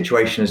that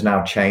situation has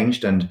now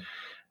changed, and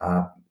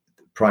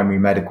primary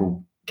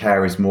medical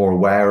care is more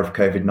aware of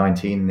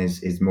COVID-19 and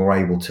is more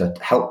able to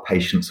help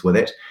patients with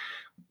it.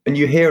 And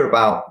you hear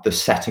about the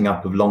setting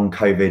up of long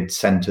COVID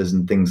centers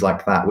and things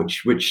like that,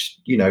 which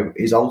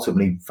is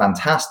ultimately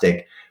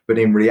fantastic. But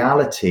in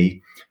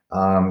reality,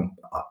 I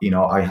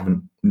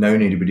haven't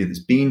known anybody that's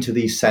been to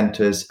these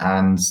centers,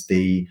 and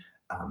the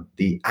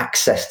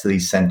access to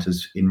these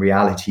centers in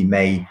reality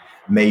may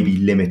be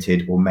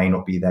limited or may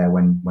not be there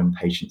when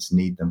patients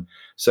need them.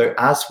 So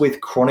as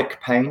with chronic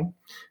pain,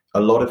 a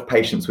lot of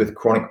patients with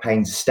chronic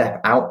pain step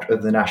out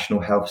of the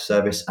National Health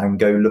Service and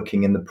go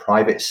looking in the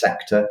private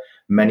sector.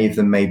 Many of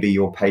them may be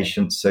your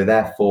patients. So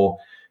therefore,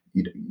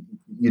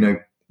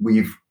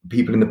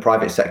 people in the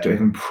private sector have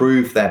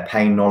improved their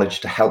pain knowledge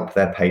to help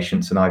their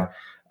patients. And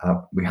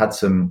we had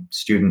some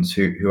students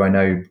who I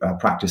know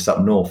practice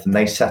up north, and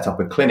they set up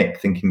a clinic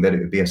thinking that it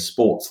would be a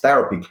sports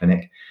therapy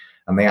clinic,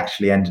 and they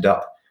actually ended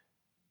up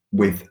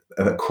with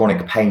a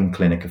chronic pain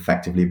clinic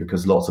effectively,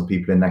 because lots of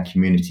people in their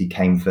community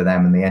came for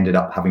them, and they ended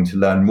up having to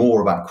learn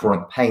more about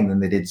chronic pain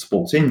than they did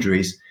sports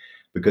injuries,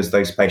 because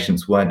those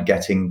patients weren't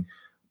getting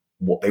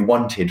what they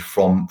wanted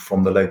from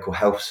the local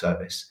health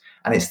service.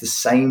 And it's the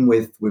same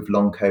with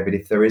long COVID.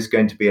 If there is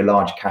going to be a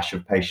large cache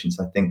of patients,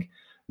 I think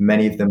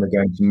many of them are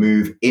going to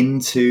move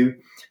into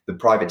the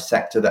private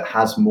sector that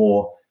has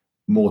more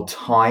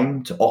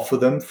time to offer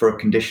them for a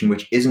condition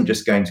which isn't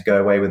just going to go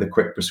away with a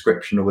quick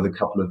prescription or with a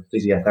couple of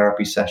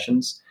physiotherapy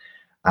sessions.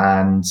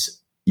 And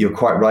you're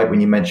quite right when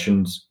you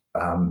mentioned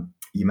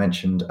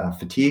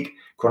fatigue,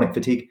 chronic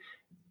fatigue.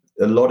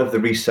 A lot of the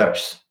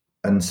research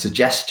and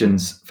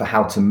suggestions for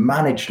how to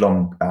manage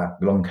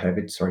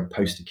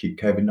post-acute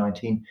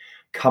COVID-19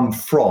 come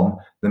from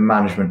the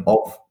management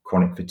of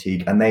chronic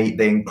fatigue, and they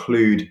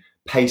include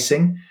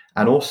pacing.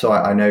 And also,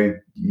 I know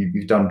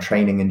you've done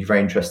training and you're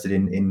very interested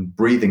in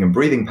breathing and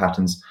breathing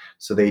patterns.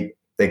 So they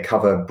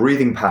cover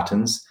breathing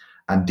patterns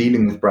and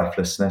dealing with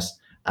breathlessness,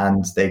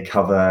 and they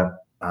cover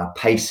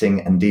pacing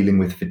and dealing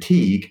with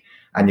fatigue.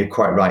 And you're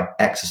quite right,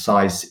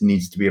 exercise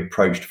needs to be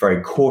approached very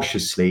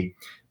cautiously,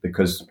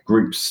 because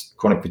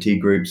chronic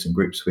fatigue groups and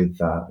groups with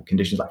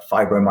conditions like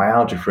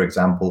fibromyalgia, for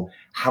example,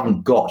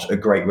 haven't got a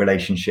great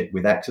relationship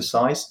with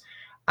exercise.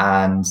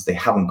 And they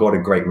haven't got a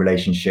great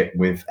relationship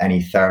with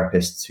any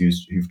therapists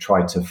who've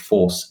tried to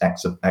force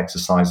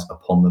exercise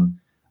upon them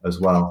as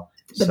well.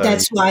 But so,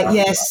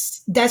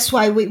 that's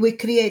why we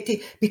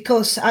created,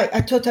 because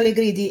I totally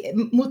agree, the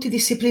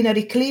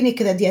multidisciplinary clinic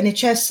that the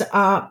NHS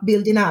are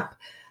building up,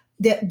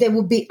 that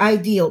would be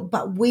ideal.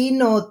 But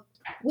we're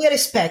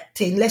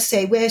expecting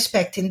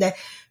that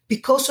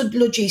because of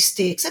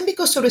logistics and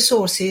because of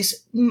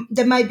resources,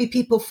 there might be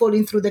people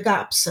falling through the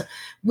gaps,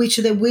 which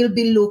they will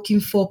be looking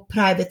for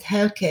private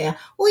healthcare,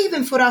 or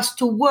even for us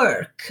to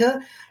work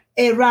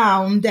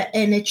around the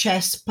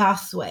NHS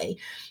pathway.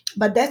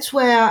 But that's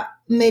where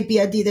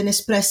maybe I didn't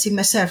express it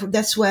myself.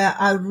 That's where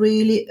I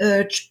really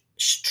urge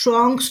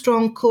strong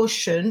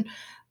caution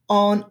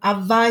on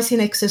advising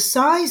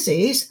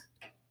exercises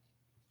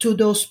to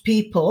those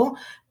people,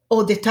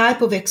 or the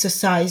type of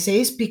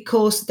exercises,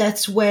 because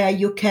that's where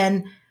you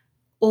can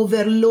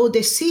overload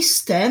the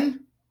system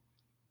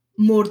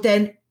more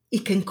than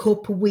it can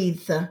cope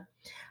with.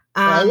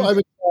 I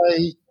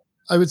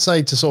would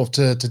say to sort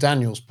of to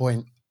Daniel's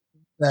point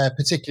there,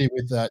 particularly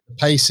with the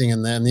pacing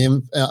and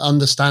the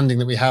understanding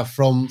that we have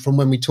from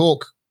when we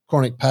talk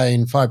chronic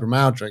pain,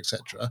 fibromyalgia,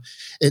 etc.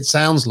 It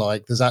sounds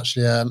like there's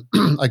actually a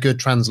good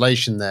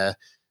translation there.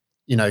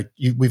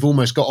 We've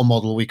almost got a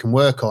model we can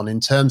work on in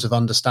terms of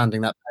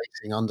understanding that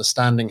pacing,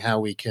 understanding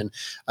how we can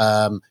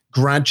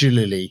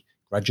gradually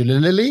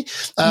expose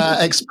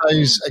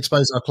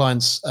our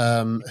clients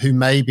who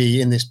may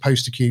be in this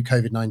post-acute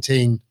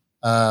COVID-19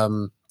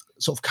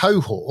 sort of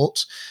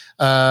cohort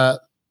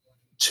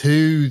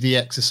to the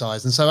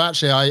exercise. And so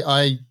actually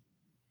I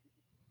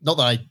not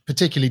that I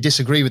particularly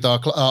disagree with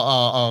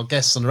our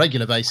guests on a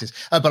regular basis,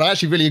 but I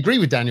actually really agree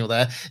with Daniel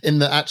there in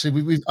that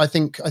actually I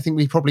think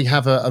we probably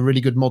have a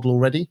really good model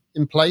already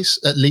in place,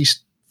 at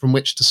least from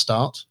which to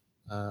start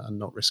and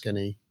not risk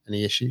any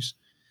issues.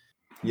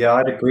 Yeah,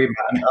 I'd agree,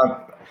 man.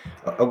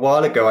 A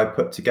while ago, I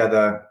put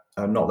together,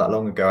 not that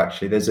long ago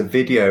actually, there's a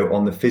video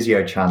on the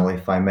Physio channel,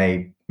 if I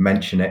may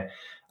mention it.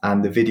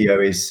 And the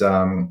video is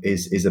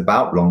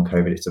about long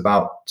COVID. It's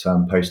about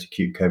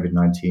post-acute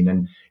COVID-19,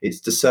 and it's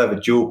to serve a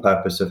dual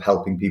purpose of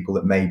helping people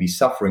that may be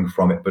suffering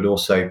from it, but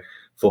also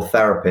for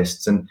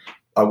therapists. And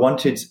I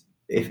wanted,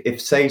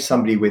 if say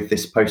somebody with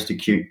this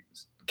post-acute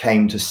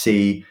came to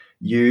see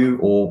you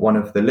or one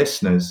of the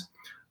listeners,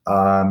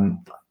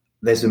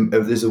 there's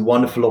a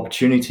wonderful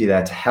opportunity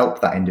there to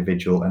help that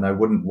individual. And I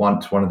wouldn't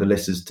want one of the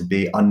listeners to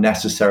be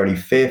unnecessarily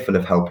fearful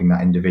of helping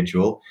that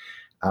individual.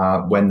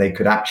 when they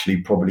could actually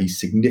probably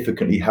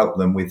significantly help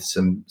them with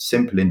some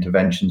simple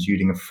interventions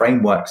using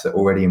frameworks that are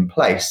already in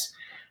place,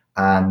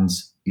 and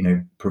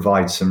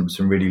provide some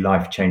really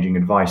life-changing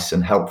advice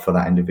and help for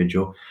that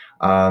individual,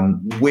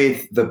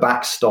 with the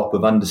backstop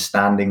of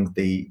understanding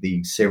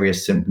the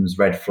serious symptoms,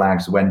 red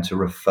flags, when to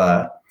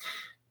refer.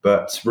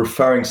 But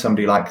referring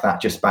somebody like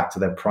that just back to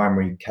their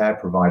primary care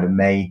provider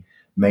may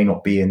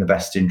not be in the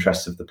best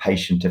interest of the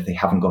patient if they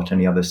haven't got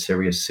any other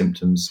serious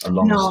symptoms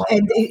alongside. No,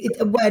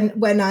 and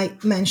when I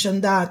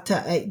mentioned that,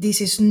 this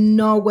is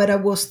not what I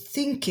was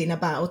thinking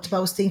about. I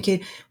was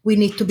thinking we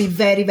need to be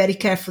very, very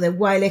careful that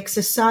while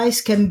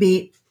exercise can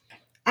be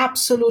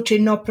absolutely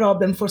no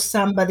problem for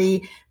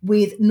somebody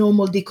with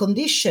normal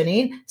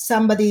deconditioning,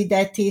 somebody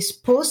that is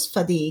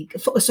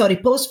post-viral,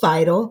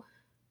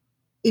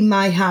 it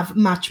might have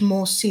much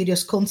more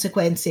serious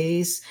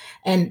consequences,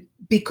 and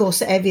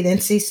because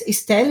evidence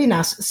is telling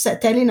us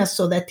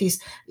so that is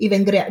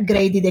even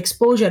graded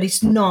exposure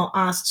is not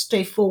as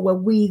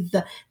straightforward with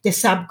the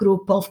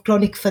subgroup of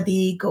chronic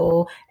fatigue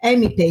or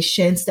ME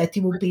patients that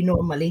it would be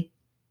normally.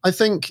 I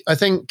think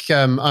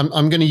I'm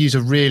going to use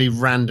a really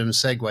random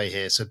segue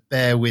here, so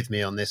bear with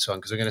me on this one,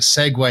 because we're going to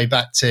segue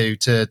back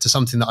to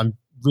something that I'm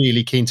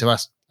really keen to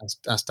ask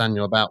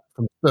Daniel about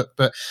from the book.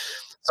 But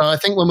so I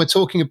think when we're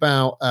talking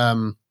about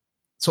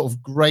sort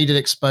of graded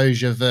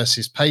exposure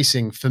versus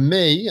pacing, for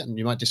me, and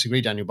you might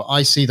disagree, Daniel, but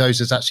I see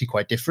those as actually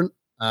quite different.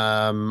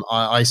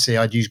 I see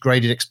I'd use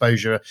graded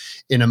exposure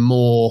in a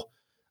more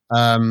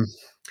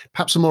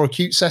perhaps a more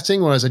acute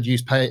setting, whereas I'd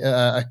use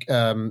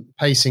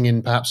pacing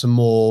in perhaps a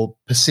more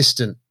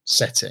persistent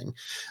setting.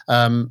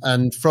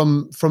 And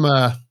from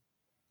a,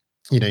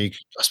 I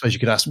suppose you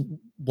could ask,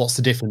 what's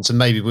the difference? And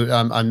maybe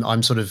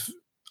I'm sort of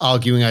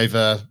arguing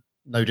over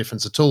no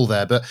difference at all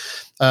there. But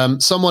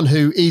someone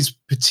who is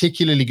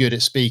particularly good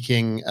at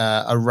speaking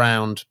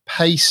around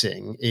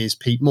pacing is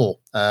Pete Moore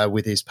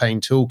with his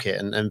pain toolkit.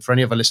 And for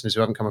any of our listeners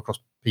who haven't come across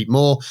Pete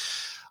Moore,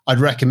 I'd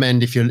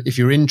recommend, if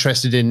you're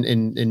interested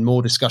in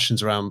more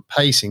discussions around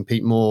pacing,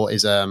 Pete Moore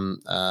is a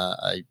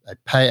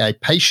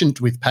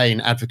patient with pain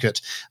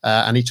advocate,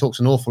 and he talks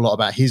an awful lot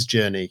about his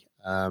journey.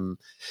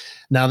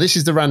 Now, this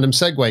is the random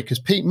segue, because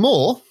Pete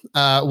Moore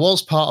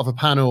was part of a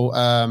panel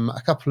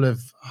a couple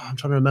of, I'm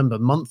trying to remember, a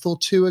month or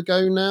two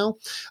ago now,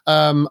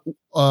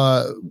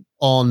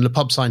 on Le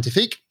Pub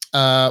Scientifique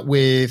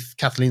with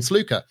Kathleen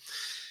Sluka,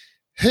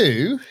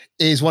 who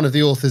is one of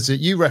the authors that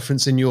you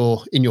reference in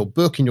your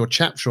book, in your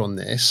chapter on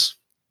this,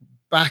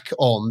 back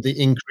on the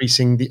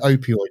increasing the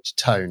opioid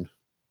tone.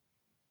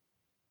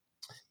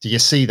 Do you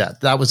see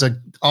that?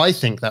 I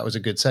think that was a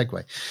good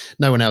segue.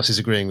 No one else is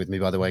agreeing with me,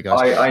 by the way,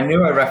 guys. I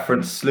knew I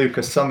referenced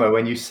Sluka Summer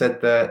when you said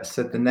the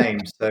name.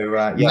 So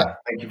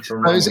thank you for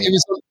reminding me.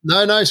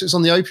 So it's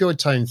on the opioid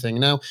tone thing.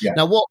 Now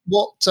what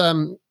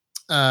Dr.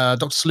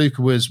 Sluka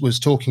was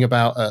talking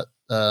about at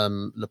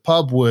Le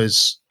Pub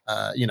was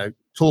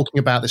talking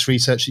about this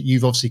research that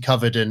you've obviously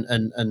covered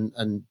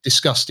and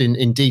discussed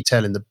in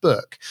detail in the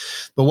book.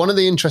 But one of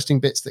the interesting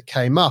bits that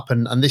came up,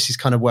 and this is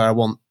kind of where I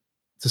want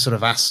to sort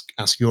of ask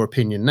your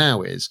opinion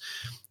now, is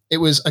it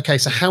was, okay,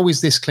 so how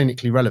is this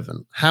clinically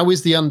relevant? How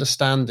is the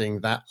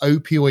understanding that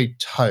opioid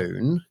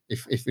tone,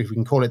 if we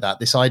can call it that,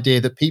 this idea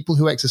that people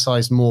who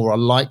exercise more are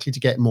likely to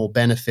get more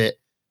benefit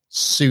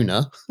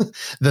sooner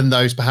than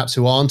those perhaps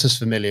who aren't as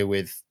familiar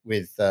with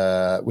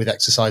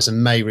exercise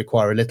and may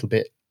require a little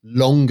bit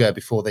longer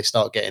before they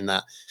start getting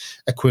that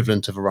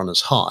equivalent of a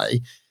runner's high.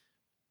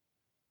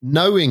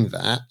 Knowing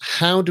that,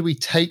 how do we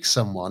take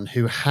someone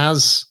who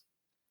has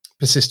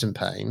persistent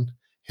pain,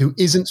 who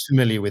isn't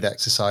familiar with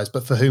exercise,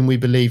 but for whom we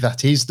believe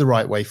that is the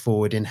right way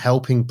forward in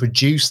helping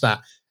produce that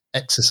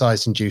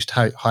exercise-induced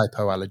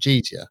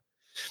hypoallergesia?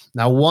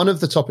 Now, one of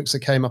the topics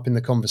that came up in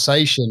the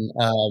conversation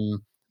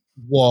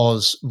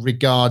was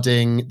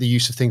regarding the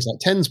use of things like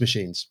TENS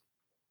machines,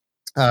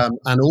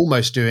 and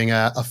almost doing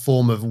a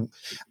form of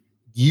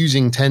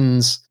using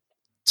TENS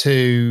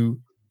to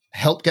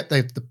help get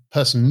the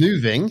person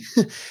moving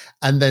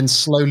and then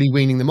slowly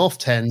weaning them off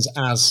TENS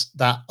as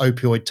that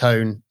opioid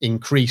tone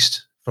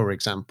increased, for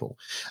example.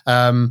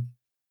 But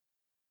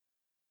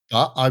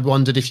I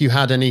wondered if you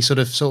had any sort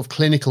of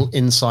clinical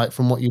insight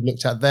from what you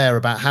looked at there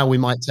about how we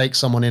might take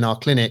someone in our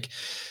clinic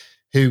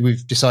who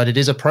we've decided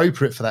is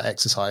appropriate for that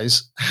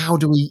exercise. How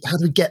do we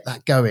get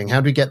that going?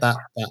 How do we get that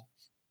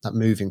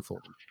moving for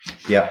them?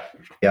 Yeah.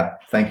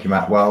 Thank you,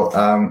 Matt. Well,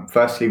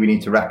 firstly, we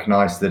need to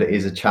recognize that it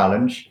is a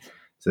challenge.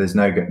 So there's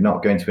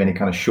not going to be any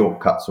kind of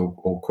shortcuts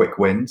or quick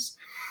wins.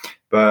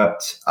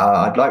 But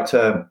I'd like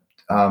to,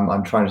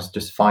 I'm trying to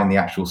just find the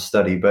actual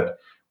study, but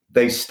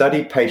they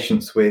studied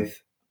patients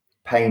with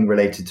pain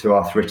related to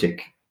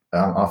arthritic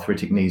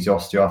knees,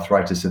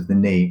 osteoarthritis of the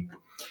knee.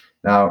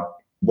 Now,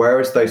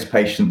 whereas those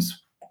patients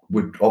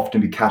would often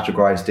be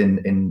categorized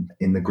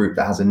in the group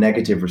that has a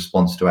negative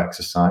response to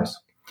exercise,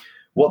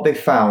 what they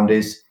found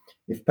is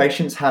if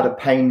patients had a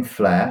pain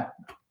flare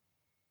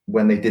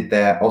when they did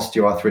their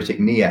osteoarthritic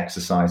knee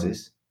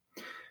exercises,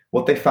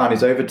 what they found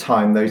is over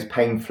time, those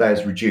pain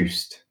flares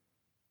reduced.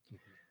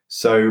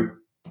 So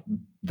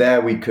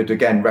there we could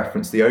again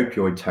reference the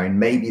opioid tone.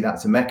 Maybe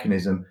that's a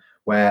mechanism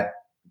where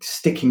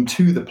sticking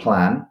to the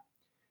plan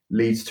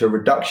leads to a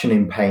reduction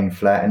in pain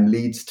flare and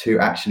leads to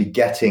actually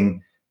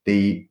getting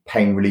the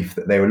pain relief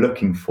that they were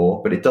looking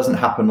for. But it doesn't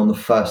happen on the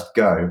first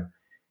go.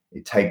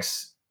 It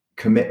takes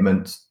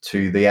commitment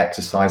to the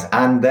exercise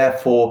and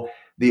therefore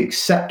the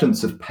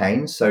acceptance of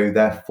pain. So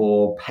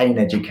therefore pain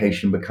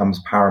education becomes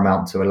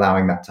paramount to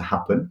allowing that to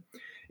happen.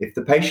 If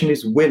the patient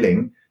is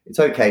willing, it's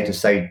okay to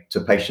say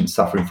to patients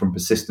suffering from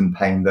persistent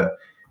pain that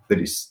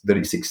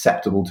it's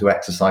acceptable to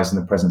exercise in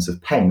the presence of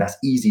pain. That's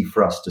easy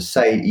for us to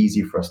say,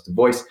 easy for us to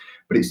voice,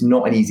 but it's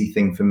not an easy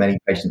thing for many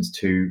patients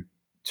to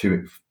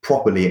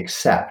properly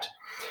accept.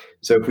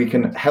 So if we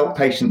can help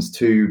patients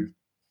to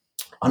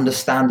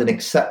understand and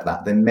accept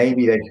that, then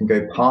maybe they can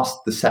go past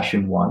the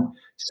session 1,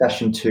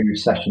 session 2,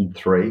 session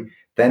 3,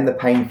 then the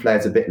pain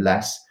flares a bit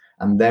less,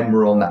 and then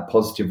we're on that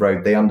positive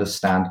road. They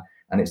understand,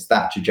 and it's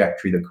that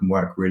trajectory that can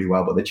work really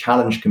well. But the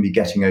challenge can be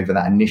getting over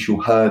that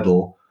initial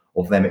hurdle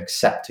of them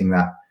accepting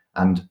that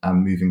and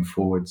moving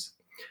forwards.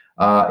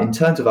 In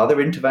terms of other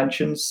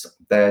interventions,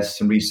 there's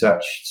some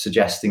research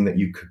suggesting that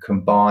you could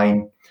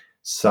combine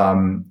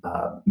some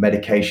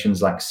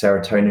medications like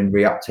serotonin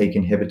reuptake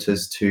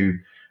inhibitors to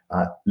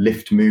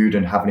lift mood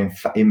and have an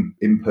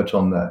input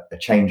on a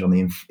change on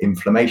the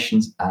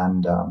inflammations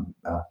and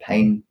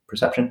pain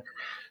perception.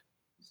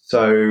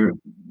 So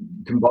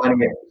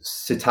combining it,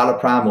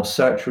 citalopram or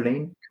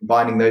sertraline,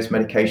 combining those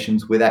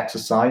medications with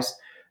exercise,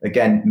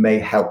 again, may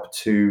help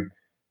to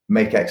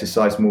make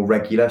exercise more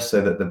regular so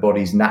that the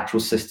body's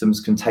natural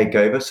systems can take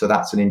over. So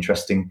that's an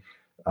interesting,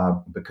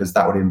 because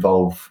that would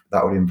involve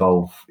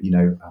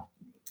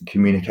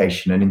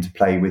communication and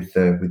interplay with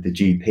the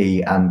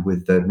GP and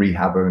with the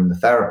rehabber and the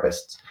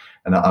therapists.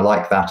 And I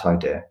like that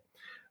idea.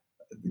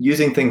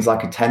 Using things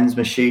like a TENS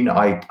machine,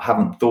 I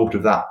haven't thought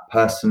of that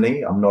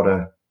personally. I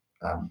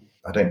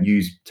don't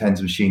use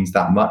TENS machines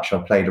that much.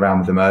 I played around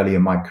with them early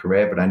in my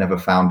career, but I never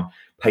found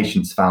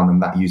patients found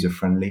them that user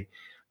friendly.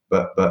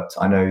 But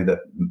I know that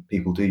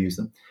people do use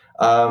them.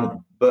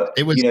 But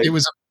it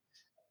was.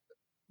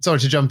 Sorry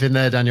to jump in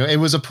there, Daniel. It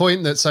was a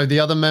point that, so the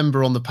other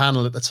member on the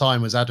panel at the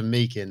time was Adam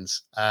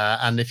Meakins.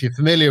 And if you're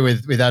familiar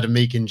with Adam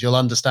Meakins, you'll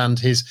understand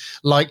his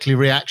likely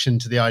reaction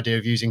to the idea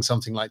of using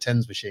something like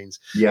TENS machines.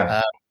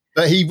 Yeah.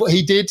 But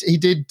he did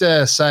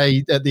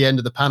say at the end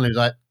of the panel, he was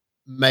like,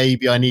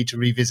 maybe I need to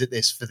revisit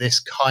this for this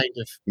kind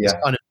of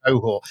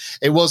cohort.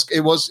 It was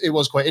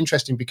quite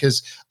interesting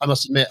because I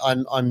must admit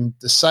I'm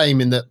the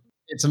same in that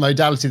it's a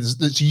modality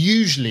that's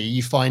usually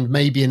you find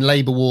maybe in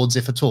labour wards,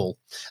 if at all.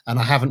 And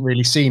I haven't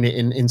really seen it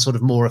in sort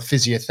of more a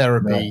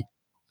physiotherapy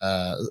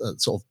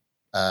or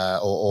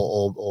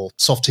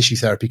soft tissue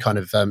therapy kind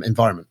of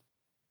environment.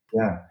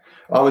 Yeah.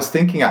 I was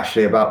thinking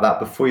actually about that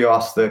before you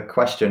asked the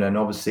question, and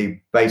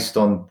obviously based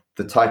on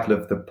the title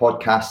of the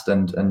podcast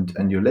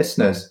and your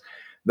listeners,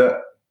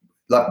 that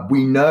like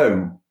we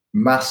know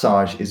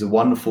massage is a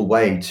wonderful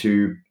way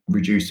to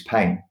reduce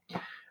pain.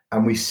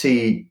 And we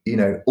see,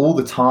 all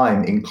the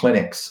time in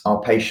clinics,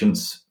 our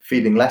patients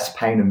feeling less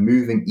pain and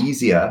moving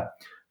easier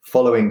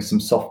following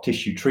some soft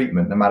tissue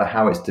treatment, no matter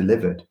how it's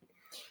delivered.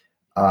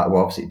 Well,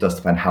 obviously it does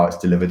depend how it's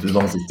delivered, as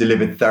long as it's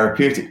delivered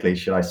therapeutically,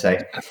 should I say.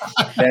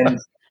 Then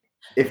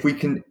if we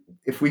can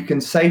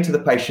say to the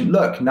patient,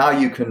 look, now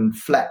you can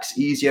flex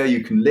easier,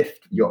 you can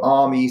lift your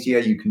arm easier,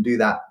 you can do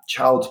that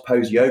child's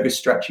pose yoga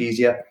stretch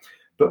easier.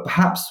 But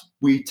perhaps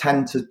we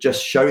tend to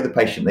just show the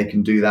patient they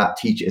can do that,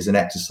 teach it as an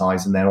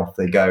exercise, and then off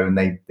they go, and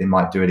they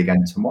might do it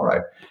again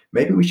tomorrow.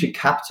 Maybe we should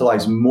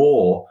capitalize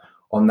more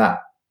on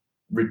that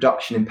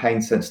reduction in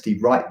pain sensitivity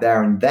right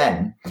there and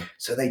then,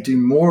 so they do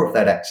more of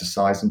that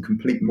exercise and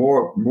complete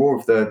more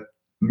of the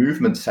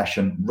movement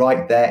session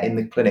right there in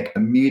the clinic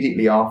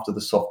immediately after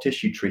the soft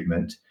tissue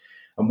treatment.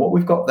 And what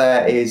we've got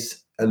there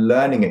is a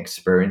learning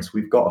experience.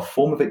 We've got a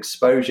form of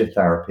exposure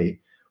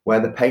therapy where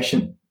the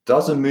patient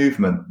does a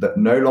movement that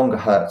no longer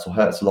hurts or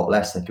hurts a lot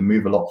less. They can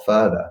move a lot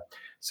further.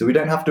 So we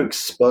don't have to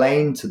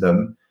explain to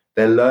them.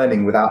 They're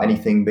learning without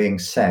anything being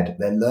said.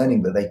 They're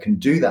learning that they can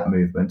do that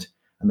movement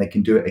and they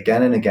can do it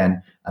again and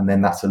again. And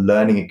then that's a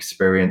learning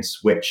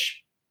experience,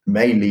 which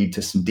may lead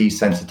to some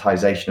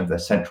desensitization of their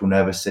central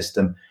nervous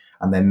system,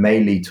 and then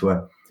may lead to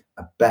a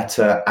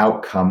better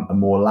outcome, a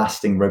more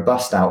lasting,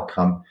 robust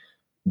outcome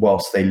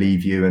whilst they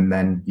leave you and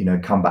then,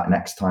 come back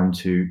next time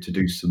to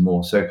do some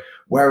more. So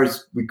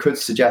whereas we could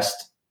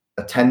suggest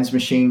a TENS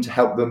machine to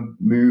help them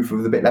move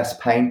with a bit less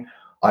pain,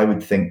 I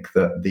would think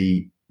that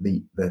the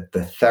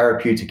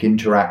therapeutic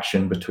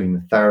interaction between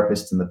the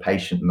therapist and the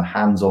patient and the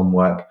hands-on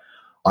work,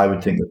 I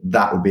would think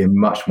that would be a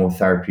much more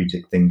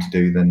therapeutic thing to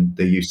do than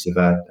the use of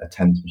a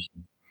TENS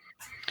machine.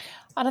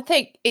 And I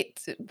think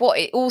what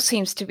it all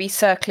seems to be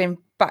circling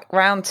back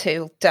round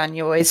to,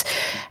 Daniel, is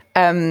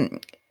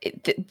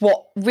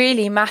what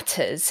really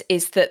matters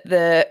is that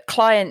the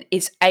client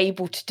is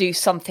able to do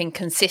something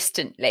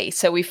consistently.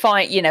 So we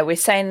find, we're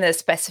saying the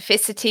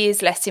specificity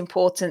is less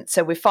important.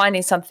 So we're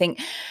finding something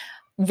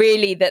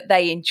really that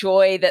they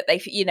enjoy, that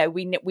they,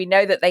 we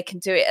know that they can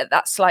do it at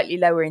that slightly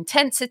lower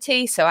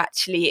intensity. So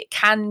actually it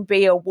can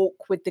be a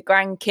walk with the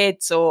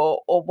grandkids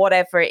or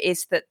whatever it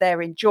is that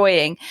they're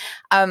enjoying.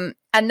 And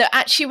that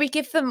actually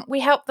we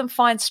help them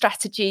find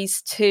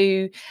strategies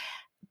to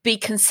be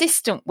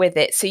consistent with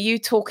it. So you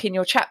talk in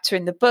your chapter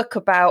in the book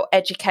about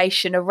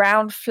education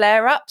around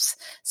flare-ups.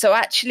 So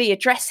actually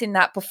addressing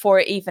that before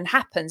it even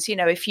happens.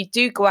 If you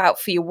do go out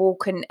for your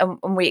walk and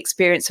we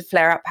experience a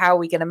flare-up, how are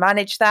we going to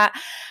manage that?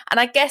 And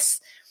I guess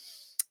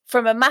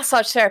from a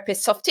massage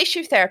therapist, soft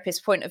tissue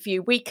therapist point of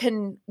view, we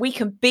can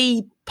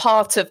be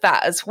part of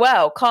that as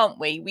well, can't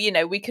we?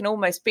 We can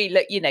almost be,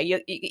 look,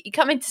 you're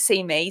coming to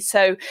see me.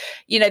 So,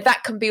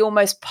 that can be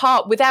almost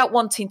part, without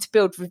wanting to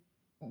build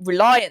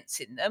reliance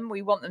in them.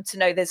 We want them to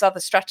know there's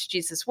other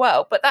strategies as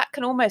well, but that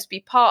can almost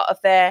be part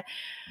of their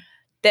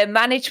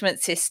management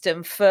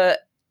system for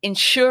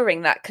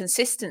ensuring that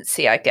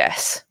consistency, I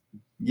guess.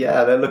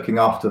 Yeah, they're looking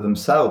after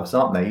themselves,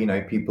 aren't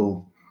they?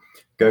 People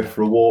go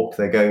for a walk,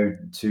 they go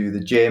to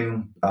the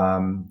gym,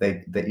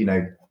 they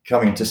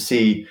coming to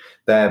see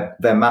their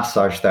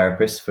massage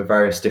therapist for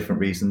various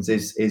different reasons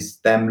is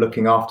them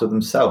looking after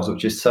themselves,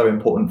 which is so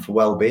important for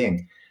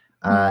well-being.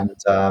 And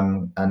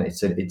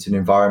it's an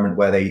environment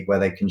where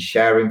they can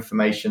share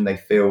information. They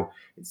feel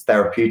it's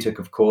therapeutic,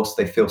 of course.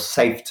 They feel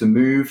safe to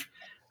move,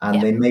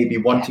 and they may be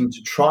wanting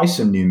to try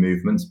some new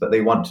movements, but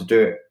they want to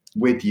do it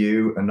with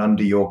you and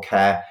under your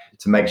care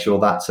to make sure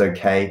that's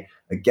okay.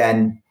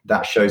 Again,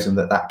 that shows them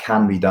that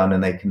can be done,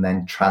 and they can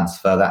then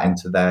transfer that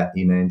into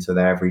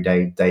their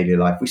everyday daily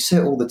life. We see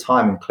it all the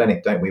time in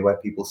clinic, don't we, where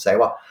people say,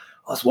 "Well,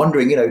 I was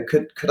wondering,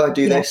 could I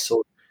do this?"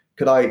 Or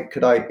Could I?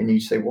 And you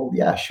say, well,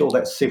 yeah, sure.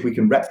 Let's see if we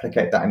can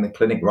replicate that in the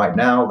clinic right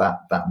now.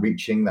 That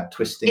reaching, that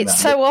twisting. It's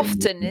so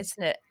often,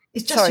 isn't it?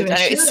 It's just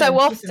it's so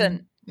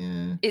often.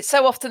 Yeah. It's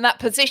so often that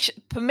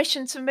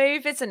permission to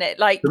move, isn't it?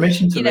 Like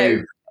permission to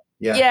move.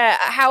 Yeah.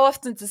 How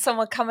often does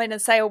someone come in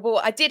and say, "Oh, well,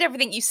 I did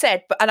everything you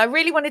said, and I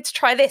really wanted to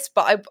try this,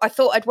 but I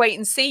thought I'd wait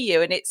and see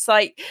you." And it's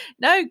like,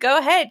 no, go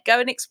ahead, go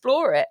and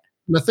explore it.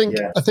 And I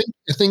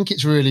think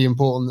it's really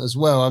important as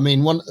well. I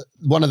mean,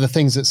 one of the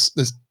things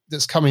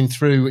that's coming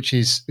through, which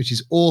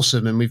is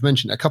awesome, and we've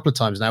mentioned it a couple of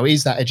times now,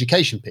 is that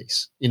education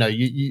piece.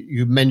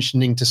 You're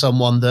mentioning to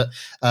someone that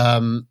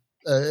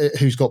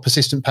who's got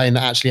persistent pain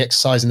that actually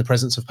exercise in the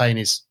presence of pain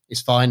is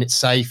fine, it's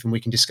safe, and we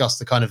can discuss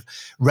the kind of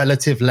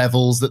relative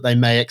levels that they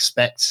may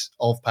expect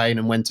of pain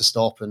and when to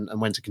stop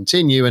and when to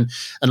continue. And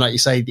like you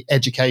say, the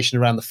education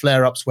around the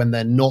flare-ups when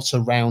they're not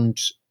around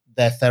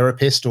their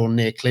therapist or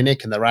near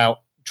clinic and they're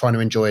out trying to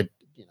enjoy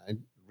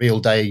real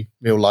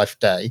life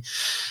day.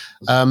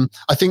 I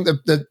think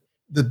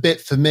the bit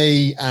for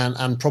me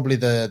and probably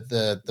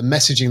the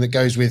messaging that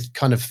goes with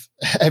kind of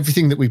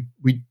everything that we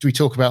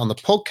talk about on the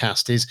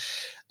podcast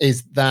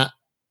is that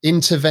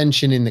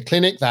intervention in the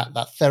clinic, that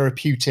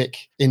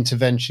therapeutic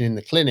intervention in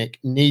the clinic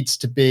needs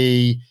to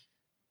be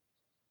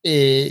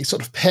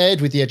sort of paired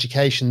with the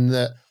education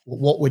that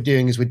what we're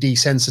doing is we're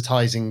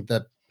desensitizing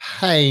the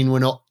pain. We're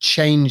not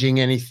changing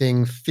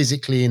anything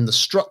physically in the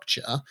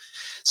structure,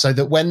 so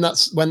that when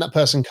that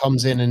person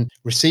comes in and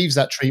receives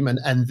that treatment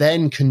and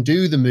then can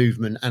do the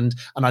movement, and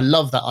I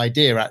love that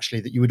idea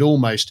actually, that you would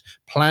almost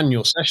plan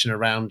your session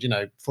around,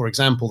 for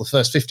example, the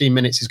first 15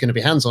 minutes is going to be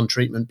hands-on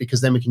treatment,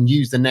 because then we can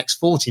use the next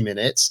 40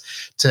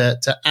 minutes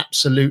to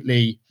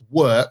absolutely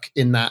work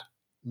in that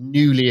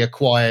newly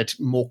acquired,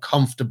 more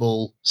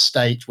comfortable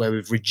state where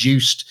we've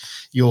reduced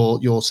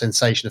your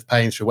sensation of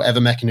pain through whatever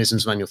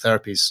mechanisms manual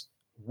therapy is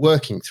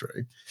working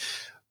through.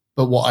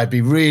 But what I'd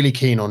be really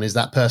keen on is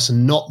that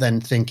person not then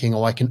thinking,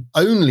 I can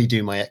only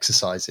do my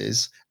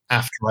exercises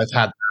after I've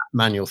had that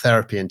manual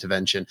therapy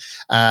intervention.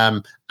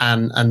 And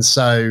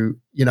so,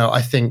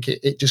 I think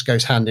it just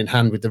goes hand in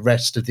hand with the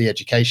rest of the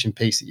education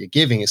piece that you're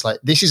giving. It's like,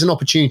 this is an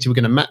opportunity we're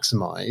going to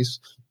maximize,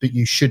 but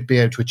you should be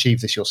able to achieve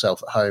this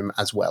yourself at home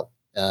as well.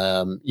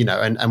 And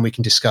we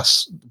can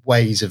discuss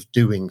ways of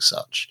doing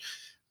such.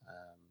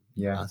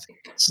 I think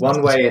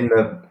one way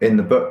in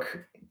the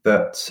book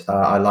that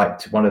I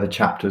liked, one of the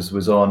chapters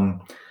was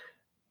on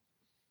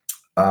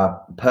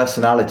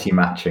personality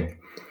matching.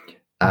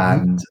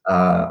 And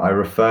I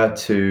refer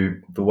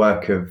to the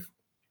work of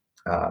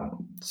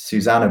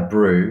Susanna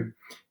Brew,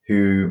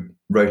 who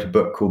wrote a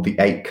book called The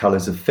 8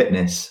 Colors of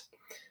Fitness.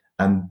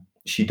 And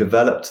she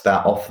developed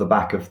that off the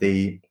back of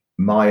the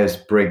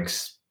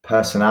Myers-Briggs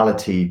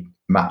personality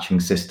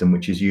matching system,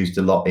 which is used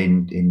a lot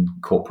in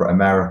corporate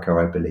America,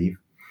 I believe.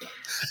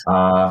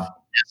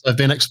 Yes, I've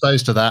been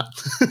exposed to that.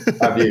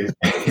 Have you?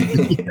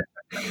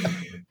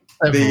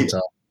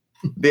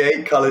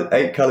 The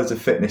 8 colors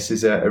of fitness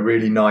is a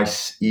really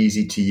nice,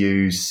 easy to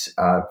use,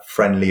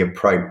 friendly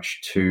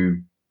approach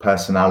to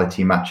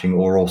personality matching,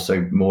 or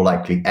also more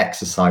likely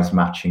exercise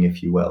matching,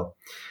 if you will.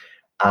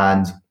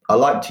 And I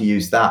like to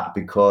use that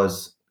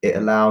because it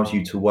allows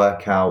you to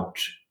work out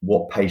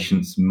what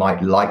patients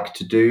might like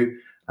to do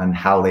and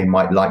how they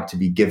might like to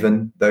be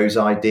given those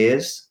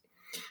ideas.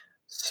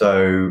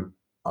 So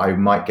I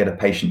might get a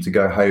patient to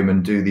go home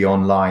and do the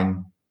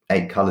online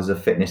 8 Colors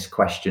of Fitness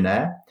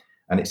questionnaire.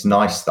 And it's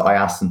nice that I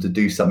ask them to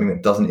do something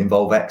that doesn't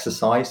involve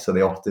exercise. So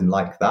they often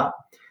like that.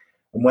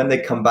 And when they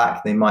come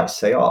back, they might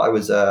say, oh, I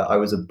was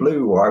a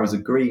blue or I was a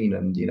green.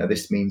 And,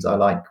 this means I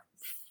like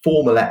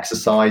formal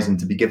exercise and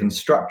to be given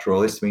structure,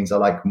 or this means I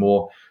like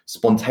more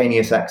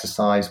spontaneous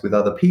exercise with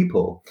other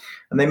people.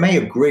 And they may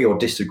agree or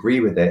disagree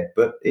with it,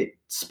 but it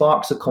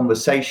sparks a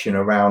conversation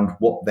around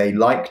what they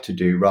like to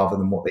do rather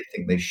than what they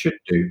think they should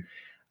do.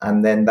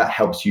 And then that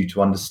helps you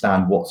to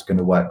understand what's going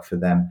to work for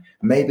them.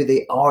 Maybe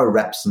they are a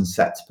reps and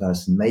sets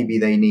person. Maybe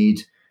they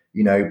need,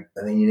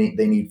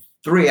 they need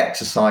 3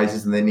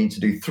 exercises and they need to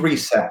do 3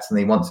 sets, and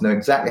they want to know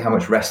exactly how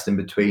much rest in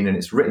between, and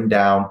it's written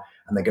down,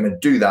 and they're going to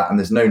do that, and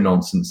there's no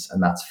nonsense,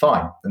 and that's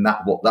fine. And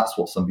that's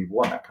what some people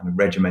want, that kind of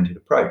regimented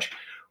approach.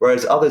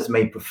 Whereas others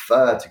may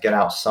prefer to get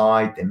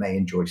outside. They may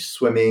enjoy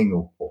swimming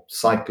or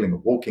cycling or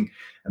walking,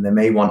 and they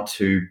may want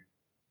to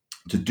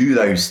do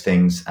those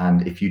things.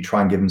 And if you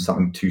try and give them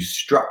something too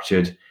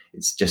structured,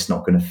 it's just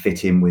not going to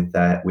fit in with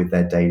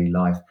their daily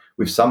life.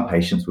 With some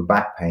patients with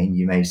back pain,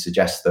 you may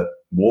suggest that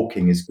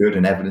walking is good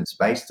and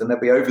evidence-based, and they'll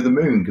be over the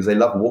moon because they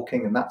love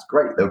walking, and that's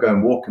great. They'll go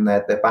and walk and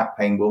their back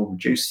pain will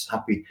reduce.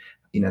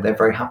 They're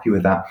very happy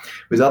with that.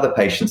 With other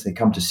patients, they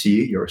come to see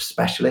you. You're a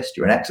specialist.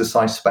 You're an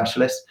exercise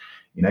specialist.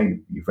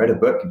 You've read a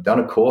book, you've done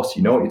a course,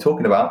 you know what you're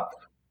talking about.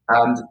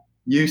 And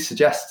you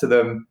suggest to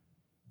them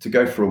to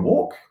go for a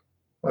walk.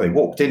 Well, they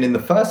walked in the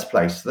first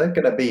place. They're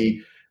going to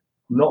be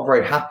not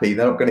very happy.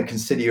 They're not going to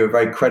consider you a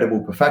very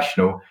credible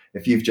professional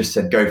if you've just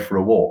said, go for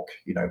a walk.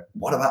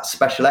 What about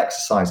special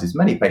exercises?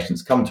 Many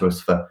patients come to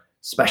us for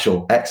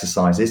special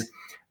exercises,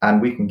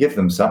 and we can give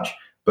them such.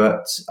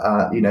 But,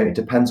 it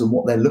depends on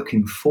what they're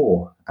looking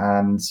for.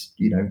 And,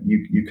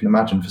 you can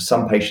imagine for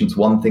some patients,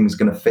 one thing's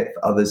going to fit,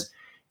 for others,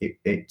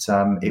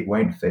 it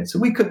won't fit. So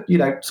we could,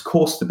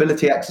 core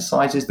stability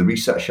exercises, the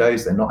research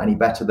shows they're not any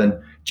better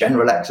than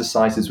general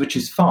exercises, which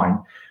is fine.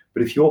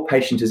 But if your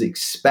patient is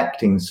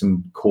expecting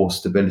some core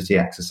stability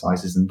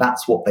exercises and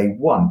that's what they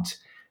want,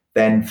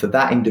 then for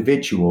that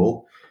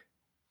individual,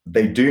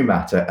 they do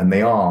matter, and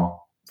they are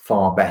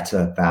far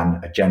better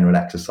than a general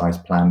exercise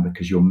plan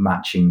because you're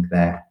matching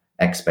their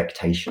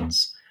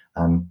expectations.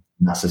 And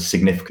that's a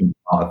significant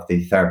part of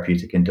the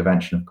therapeutic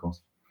intervention, of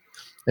course.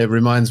 It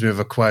reminds me of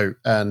a quote,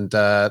 and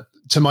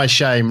to my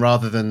shame,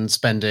 rather than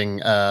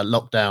spending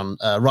lockdown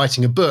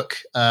writing a book,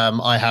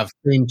 I have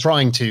been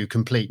trying to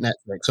complete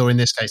Netflix, or in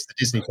this case, the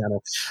Disney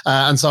Channel.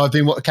 And so I've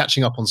been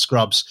catching up on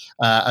Scrubs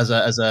as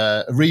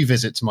a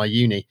revisit to my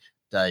uni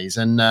days.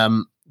 And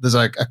there's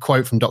a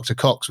quote from Dr.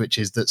 Cox, which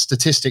is that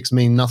statistics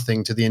mean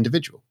nothing to the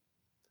individual.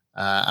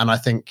 And I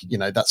think,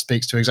 that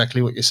speaks to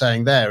exactly what you're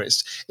saying there.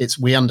 It's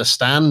we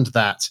understand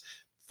that,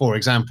 for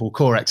example,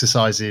 core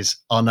exercises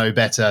are no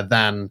better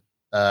than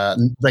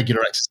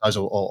regular exercise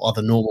or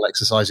other normal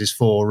exercises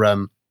for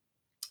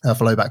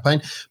low back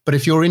pain. But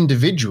if your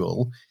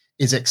individual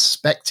is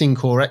expecting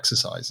core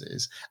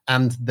exercises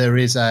and there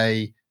is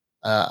a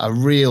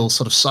real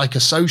sort of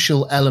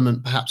psychosocial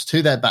element perhaps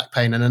to their back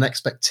pain and an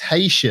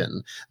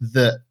expectation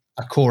that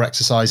a core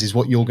exercise is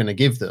what you're going to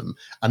give them,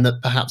 and that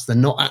perhaps they're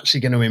not actually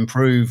going to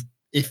improve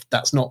if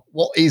that's not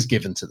what is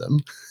given to them,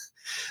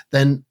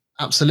 then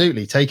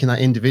absolutely taking that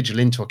individual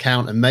into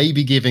account and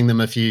maybe giving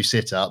them a few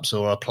sit-ups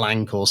or a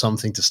plank or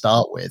something to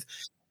start with,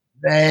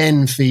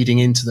 then feeding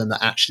into them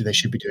that actually they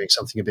should be doing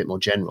something a bit more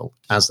general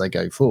as they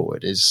go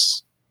forward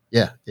is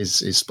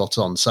spot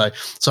on. So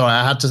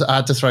I had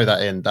to throw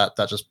that in. That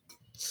just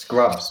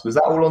Scrubs. Was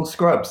that all on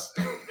Scrubs?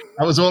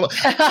 That was all.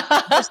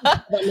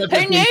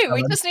 Who knew?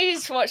 We just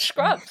needed to watch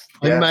Scrubs.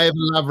 I may have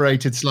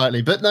elaborated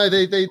slightly, but no,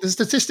 the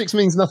statistics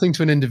means nothing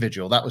to an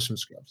individual. That was from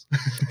Scrubs.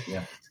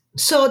 Yeah.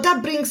 So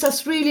that brings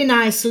us really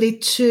nicely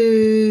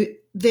to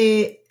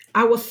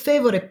our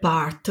favorite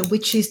part,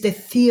 which is the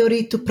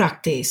theory to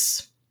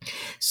practice.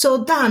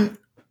 So Dan,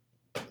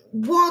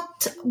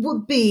 what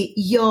would be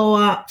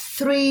your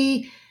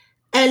 3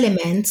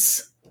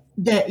 elements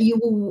that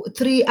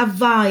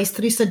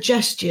three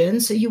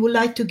suggestions you would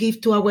like to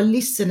give to our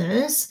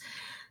listeners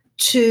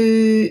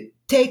to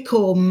take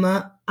home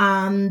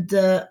and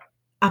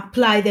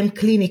apply them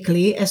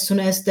clinically as soon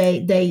as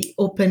they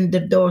open the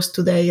doors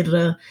to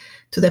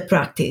their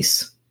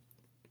practice?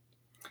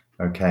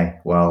 Okay,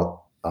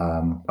 well,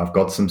 I've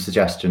got some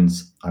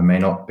suggestions. I may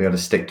not be able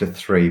to stick to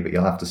 3, but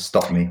you'll have to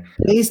stop me.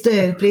 Please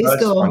do. Please go. The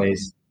first one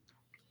is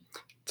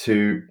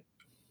to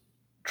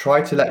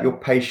try to let your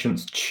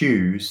patients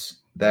choose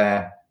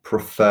their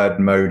preferred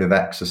mode of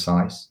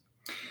exercise.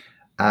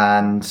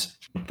 And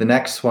the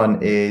next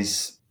one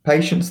is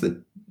patients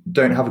that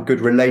don't have a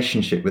good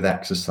relationship with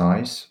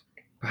exercise,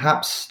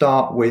 perhaps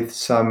start with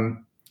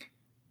some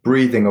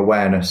breathing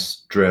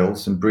awareness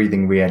drills and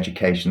breathing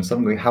re-education,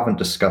 something we haven't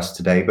discussed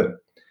today, but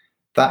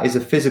that is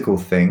a physical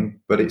thing,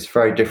 but it's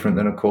very different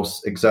than, of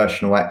course,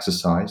 exertional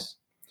exercise.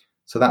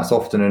 So that's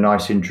often a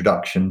nice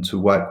introduction to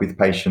work with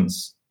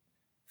patients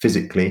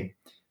physically,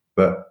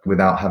 but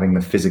without having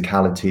the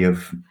physicality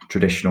of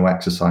traditional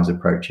exercise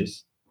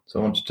approaches. So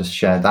I wanted to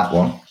share that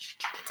one.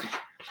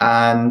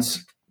 And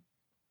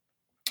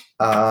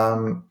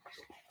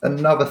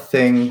another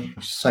thing,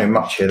 so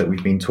much here that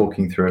we've been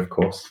talking through, of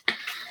course,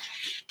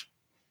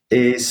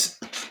 is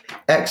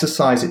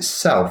exercise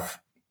itself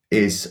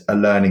is a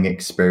learning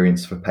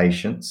experience for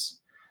patients.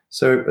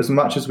 So as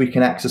much as we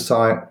can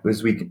exercise,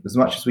 as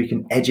much as we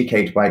can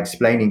educate by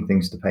explaining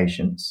things to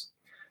patients,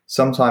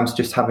 sometimes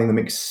just having them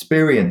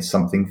experience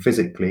something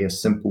physically, a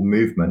simple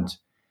movement,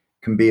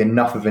 can be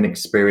enough of an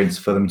experience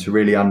for them to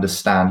really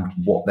understand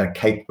what they're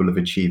capable of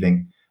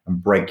achieving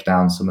and break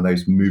down some of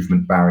those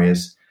movement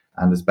barriers.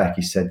 And as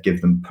Becky said,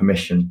 give them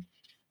permission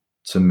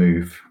to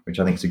move, which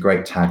I think is a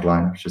great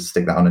tagline. I should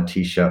stick that on a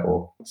t-shirt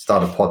or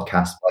start a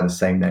podcast by the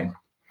same name.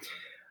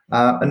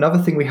 Another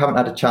thing we haven't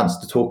had a chance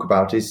to talk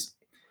about is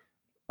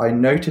I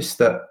noticed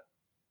that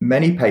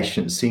many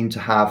patients seem to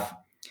have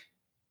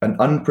an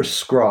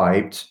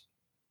unprescribed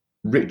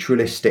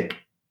ritualistic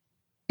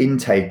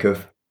intake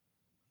of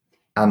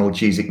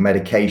analgesic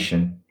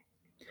medication.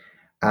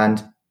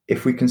 And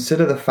if we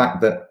consider the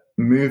fact that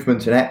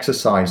movement and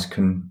exercise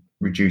can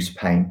reduce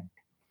pain,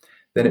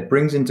 then it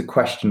brings into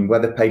question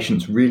whether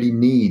patients really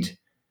need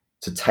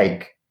to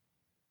take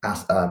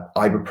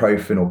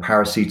ibuprofen or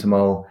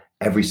paracetamol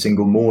every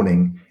single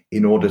morning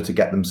in order to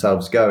get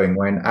themselves going,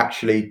 when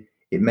actually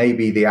it may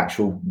be the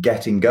actual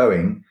getting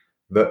going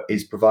that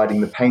is providing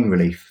the pain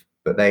relief,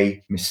 but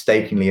they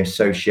mistakenly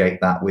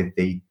associate that with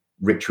the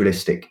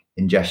ritualistic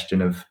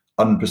ingestion of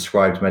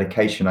unprescribed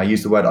medication. I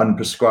use the word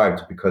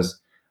unprescribed because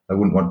I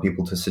wouldn't want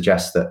people to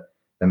suggest that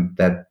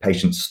their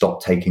patients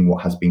stop taking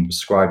what has been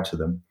prescribed to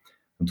them.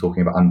 I'm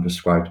talking about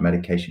unprescribed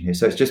medication here.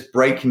 So it's just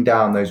breaking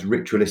down those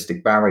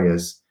ritualistic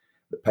barriers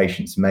that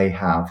patients may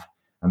have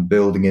and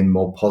building in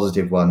more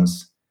positive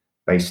ones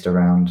based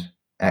around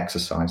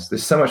exercise.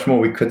 There's so much more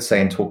we could say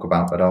and talk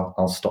about, but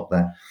I'll stop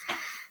there.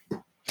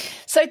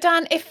 So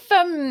Dan, if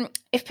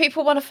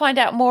people want to find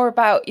out more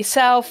about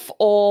yourself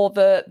or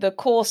the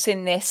course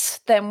in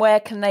this, then where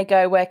can they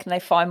go? Where can they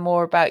find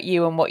more about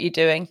you and what you're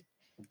doing?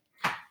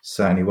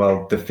 Certainly.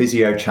 Well, the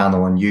Physio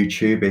channel on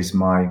YouTube is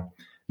my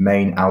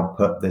main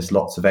output. There's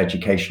lots of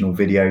educational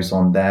videos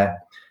on there.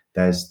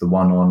 There's the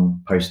one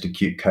on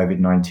post-acute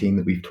COVID-19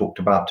 that we've talked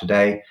about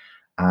today.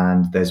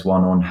 And there's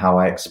one on how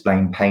I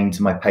explain pain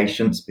to my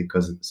patients,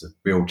 because it's a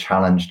real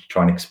challenge to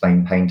try and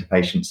explain pain to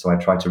patients. So I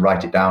try to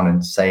write it down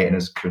and say it in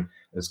as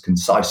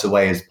concise a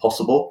way as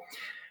possible.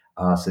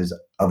 So there's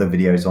other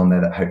videos on there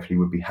that hopefully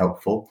would be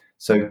helpful.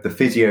 So the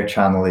Physio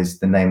channel is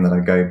the name that I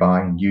go by,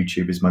 and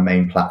YouTube is my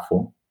main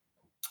platform.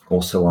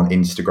 Also on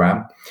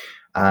Instagram.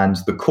 And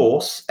the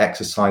course,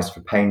 Exercise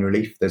for Pain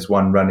Relief, there's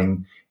one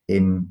running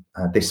in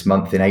this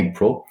month in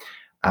April.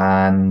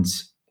 And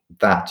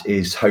that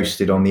is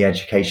hosted on the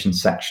education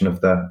section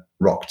of the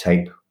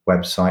RockTape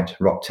website,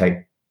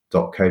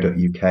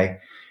 rocktape.co.uk.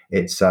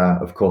 It's,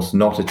 of course,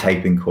 not a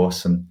taping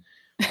course, and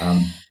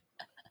I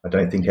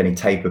don't think any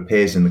tape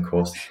appears in the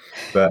course,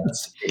 but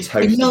it's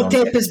hosted. No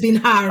tape has been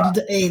harmed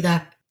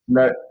either.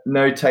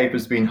 No tape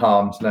has been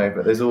harmed, no,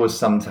 but there's always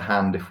some to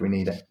hand if we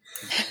need it.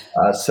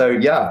 So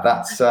yeah,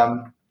 that's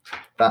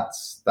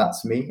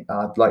me.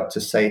 I'd like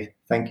to say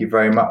thank you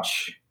very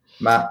much,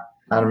 Matt,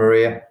 Anna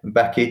Maria, and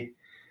Becky,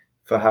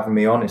 for having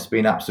me on. It's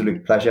been an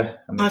absolute pleasure.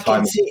 And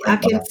I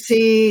can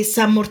see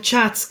some more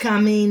chats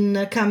coming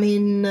up. Are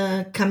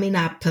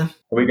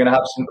we going to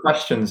have some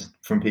questions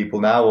from people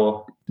now,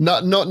 or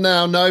not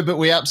now? No, but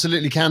we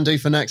absolutely can do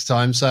for next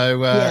time.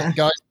 So,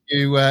 guys,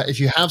 if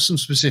you have some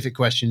specific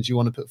questions you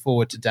want to put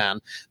forward to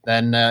Dan,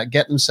 then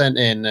get them sent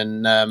in,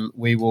 and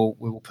we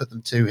will put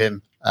them to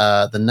him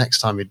the next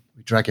time we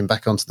drag him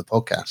back onto the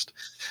podcast.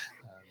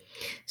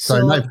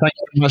 So no, thank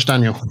you very much,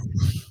 Daniel.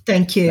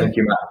 Thank you. Thank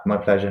you, Matt. My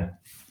pleasure.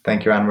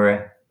 Thank you, Anne-Marie.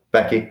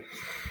 Becky.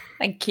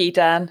 Thank you,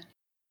 Dan.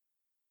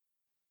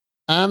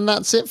 And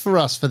that's it for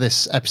us for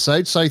this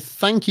episode. So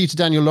thank you to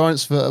Daniel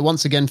Lawrence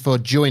once again for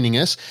joining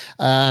us.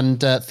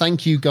 And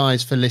thank you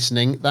guys for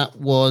listening. That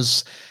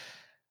was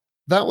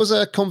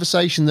a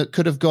conversation that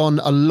could have gone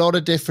a lot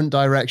of different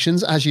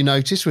directions, as you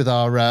noticed with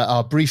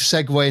our brief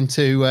segue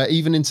into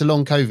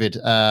long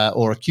COVID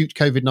or acute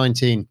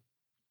COVID-19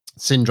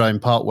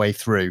 syndrome partway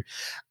through.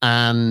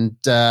 And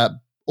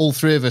all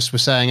three of us were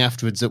saying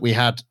afterwards that we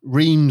had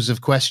reams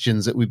of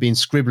questions that we've been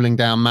scribbling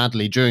down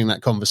madly during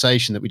that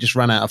conversation that we just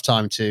ran out of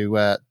time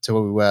to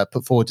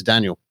put forward to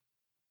Daniel.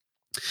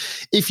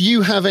 If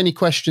you have any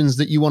questions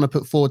that you want to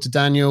put forward to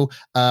Daniel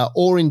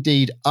or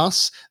indeed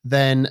us,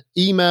 then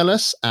email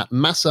us at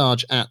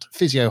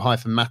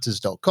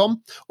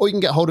massage@physio-matters.com, or you can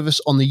get hold of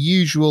us on the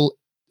usual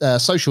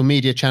social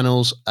media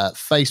channels,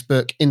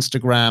 Facebook,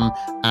 Instagram,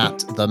 at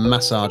The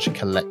Massage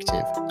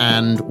Collective.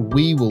 And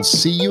we will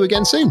see you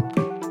again soon.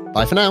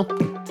 Bye for now.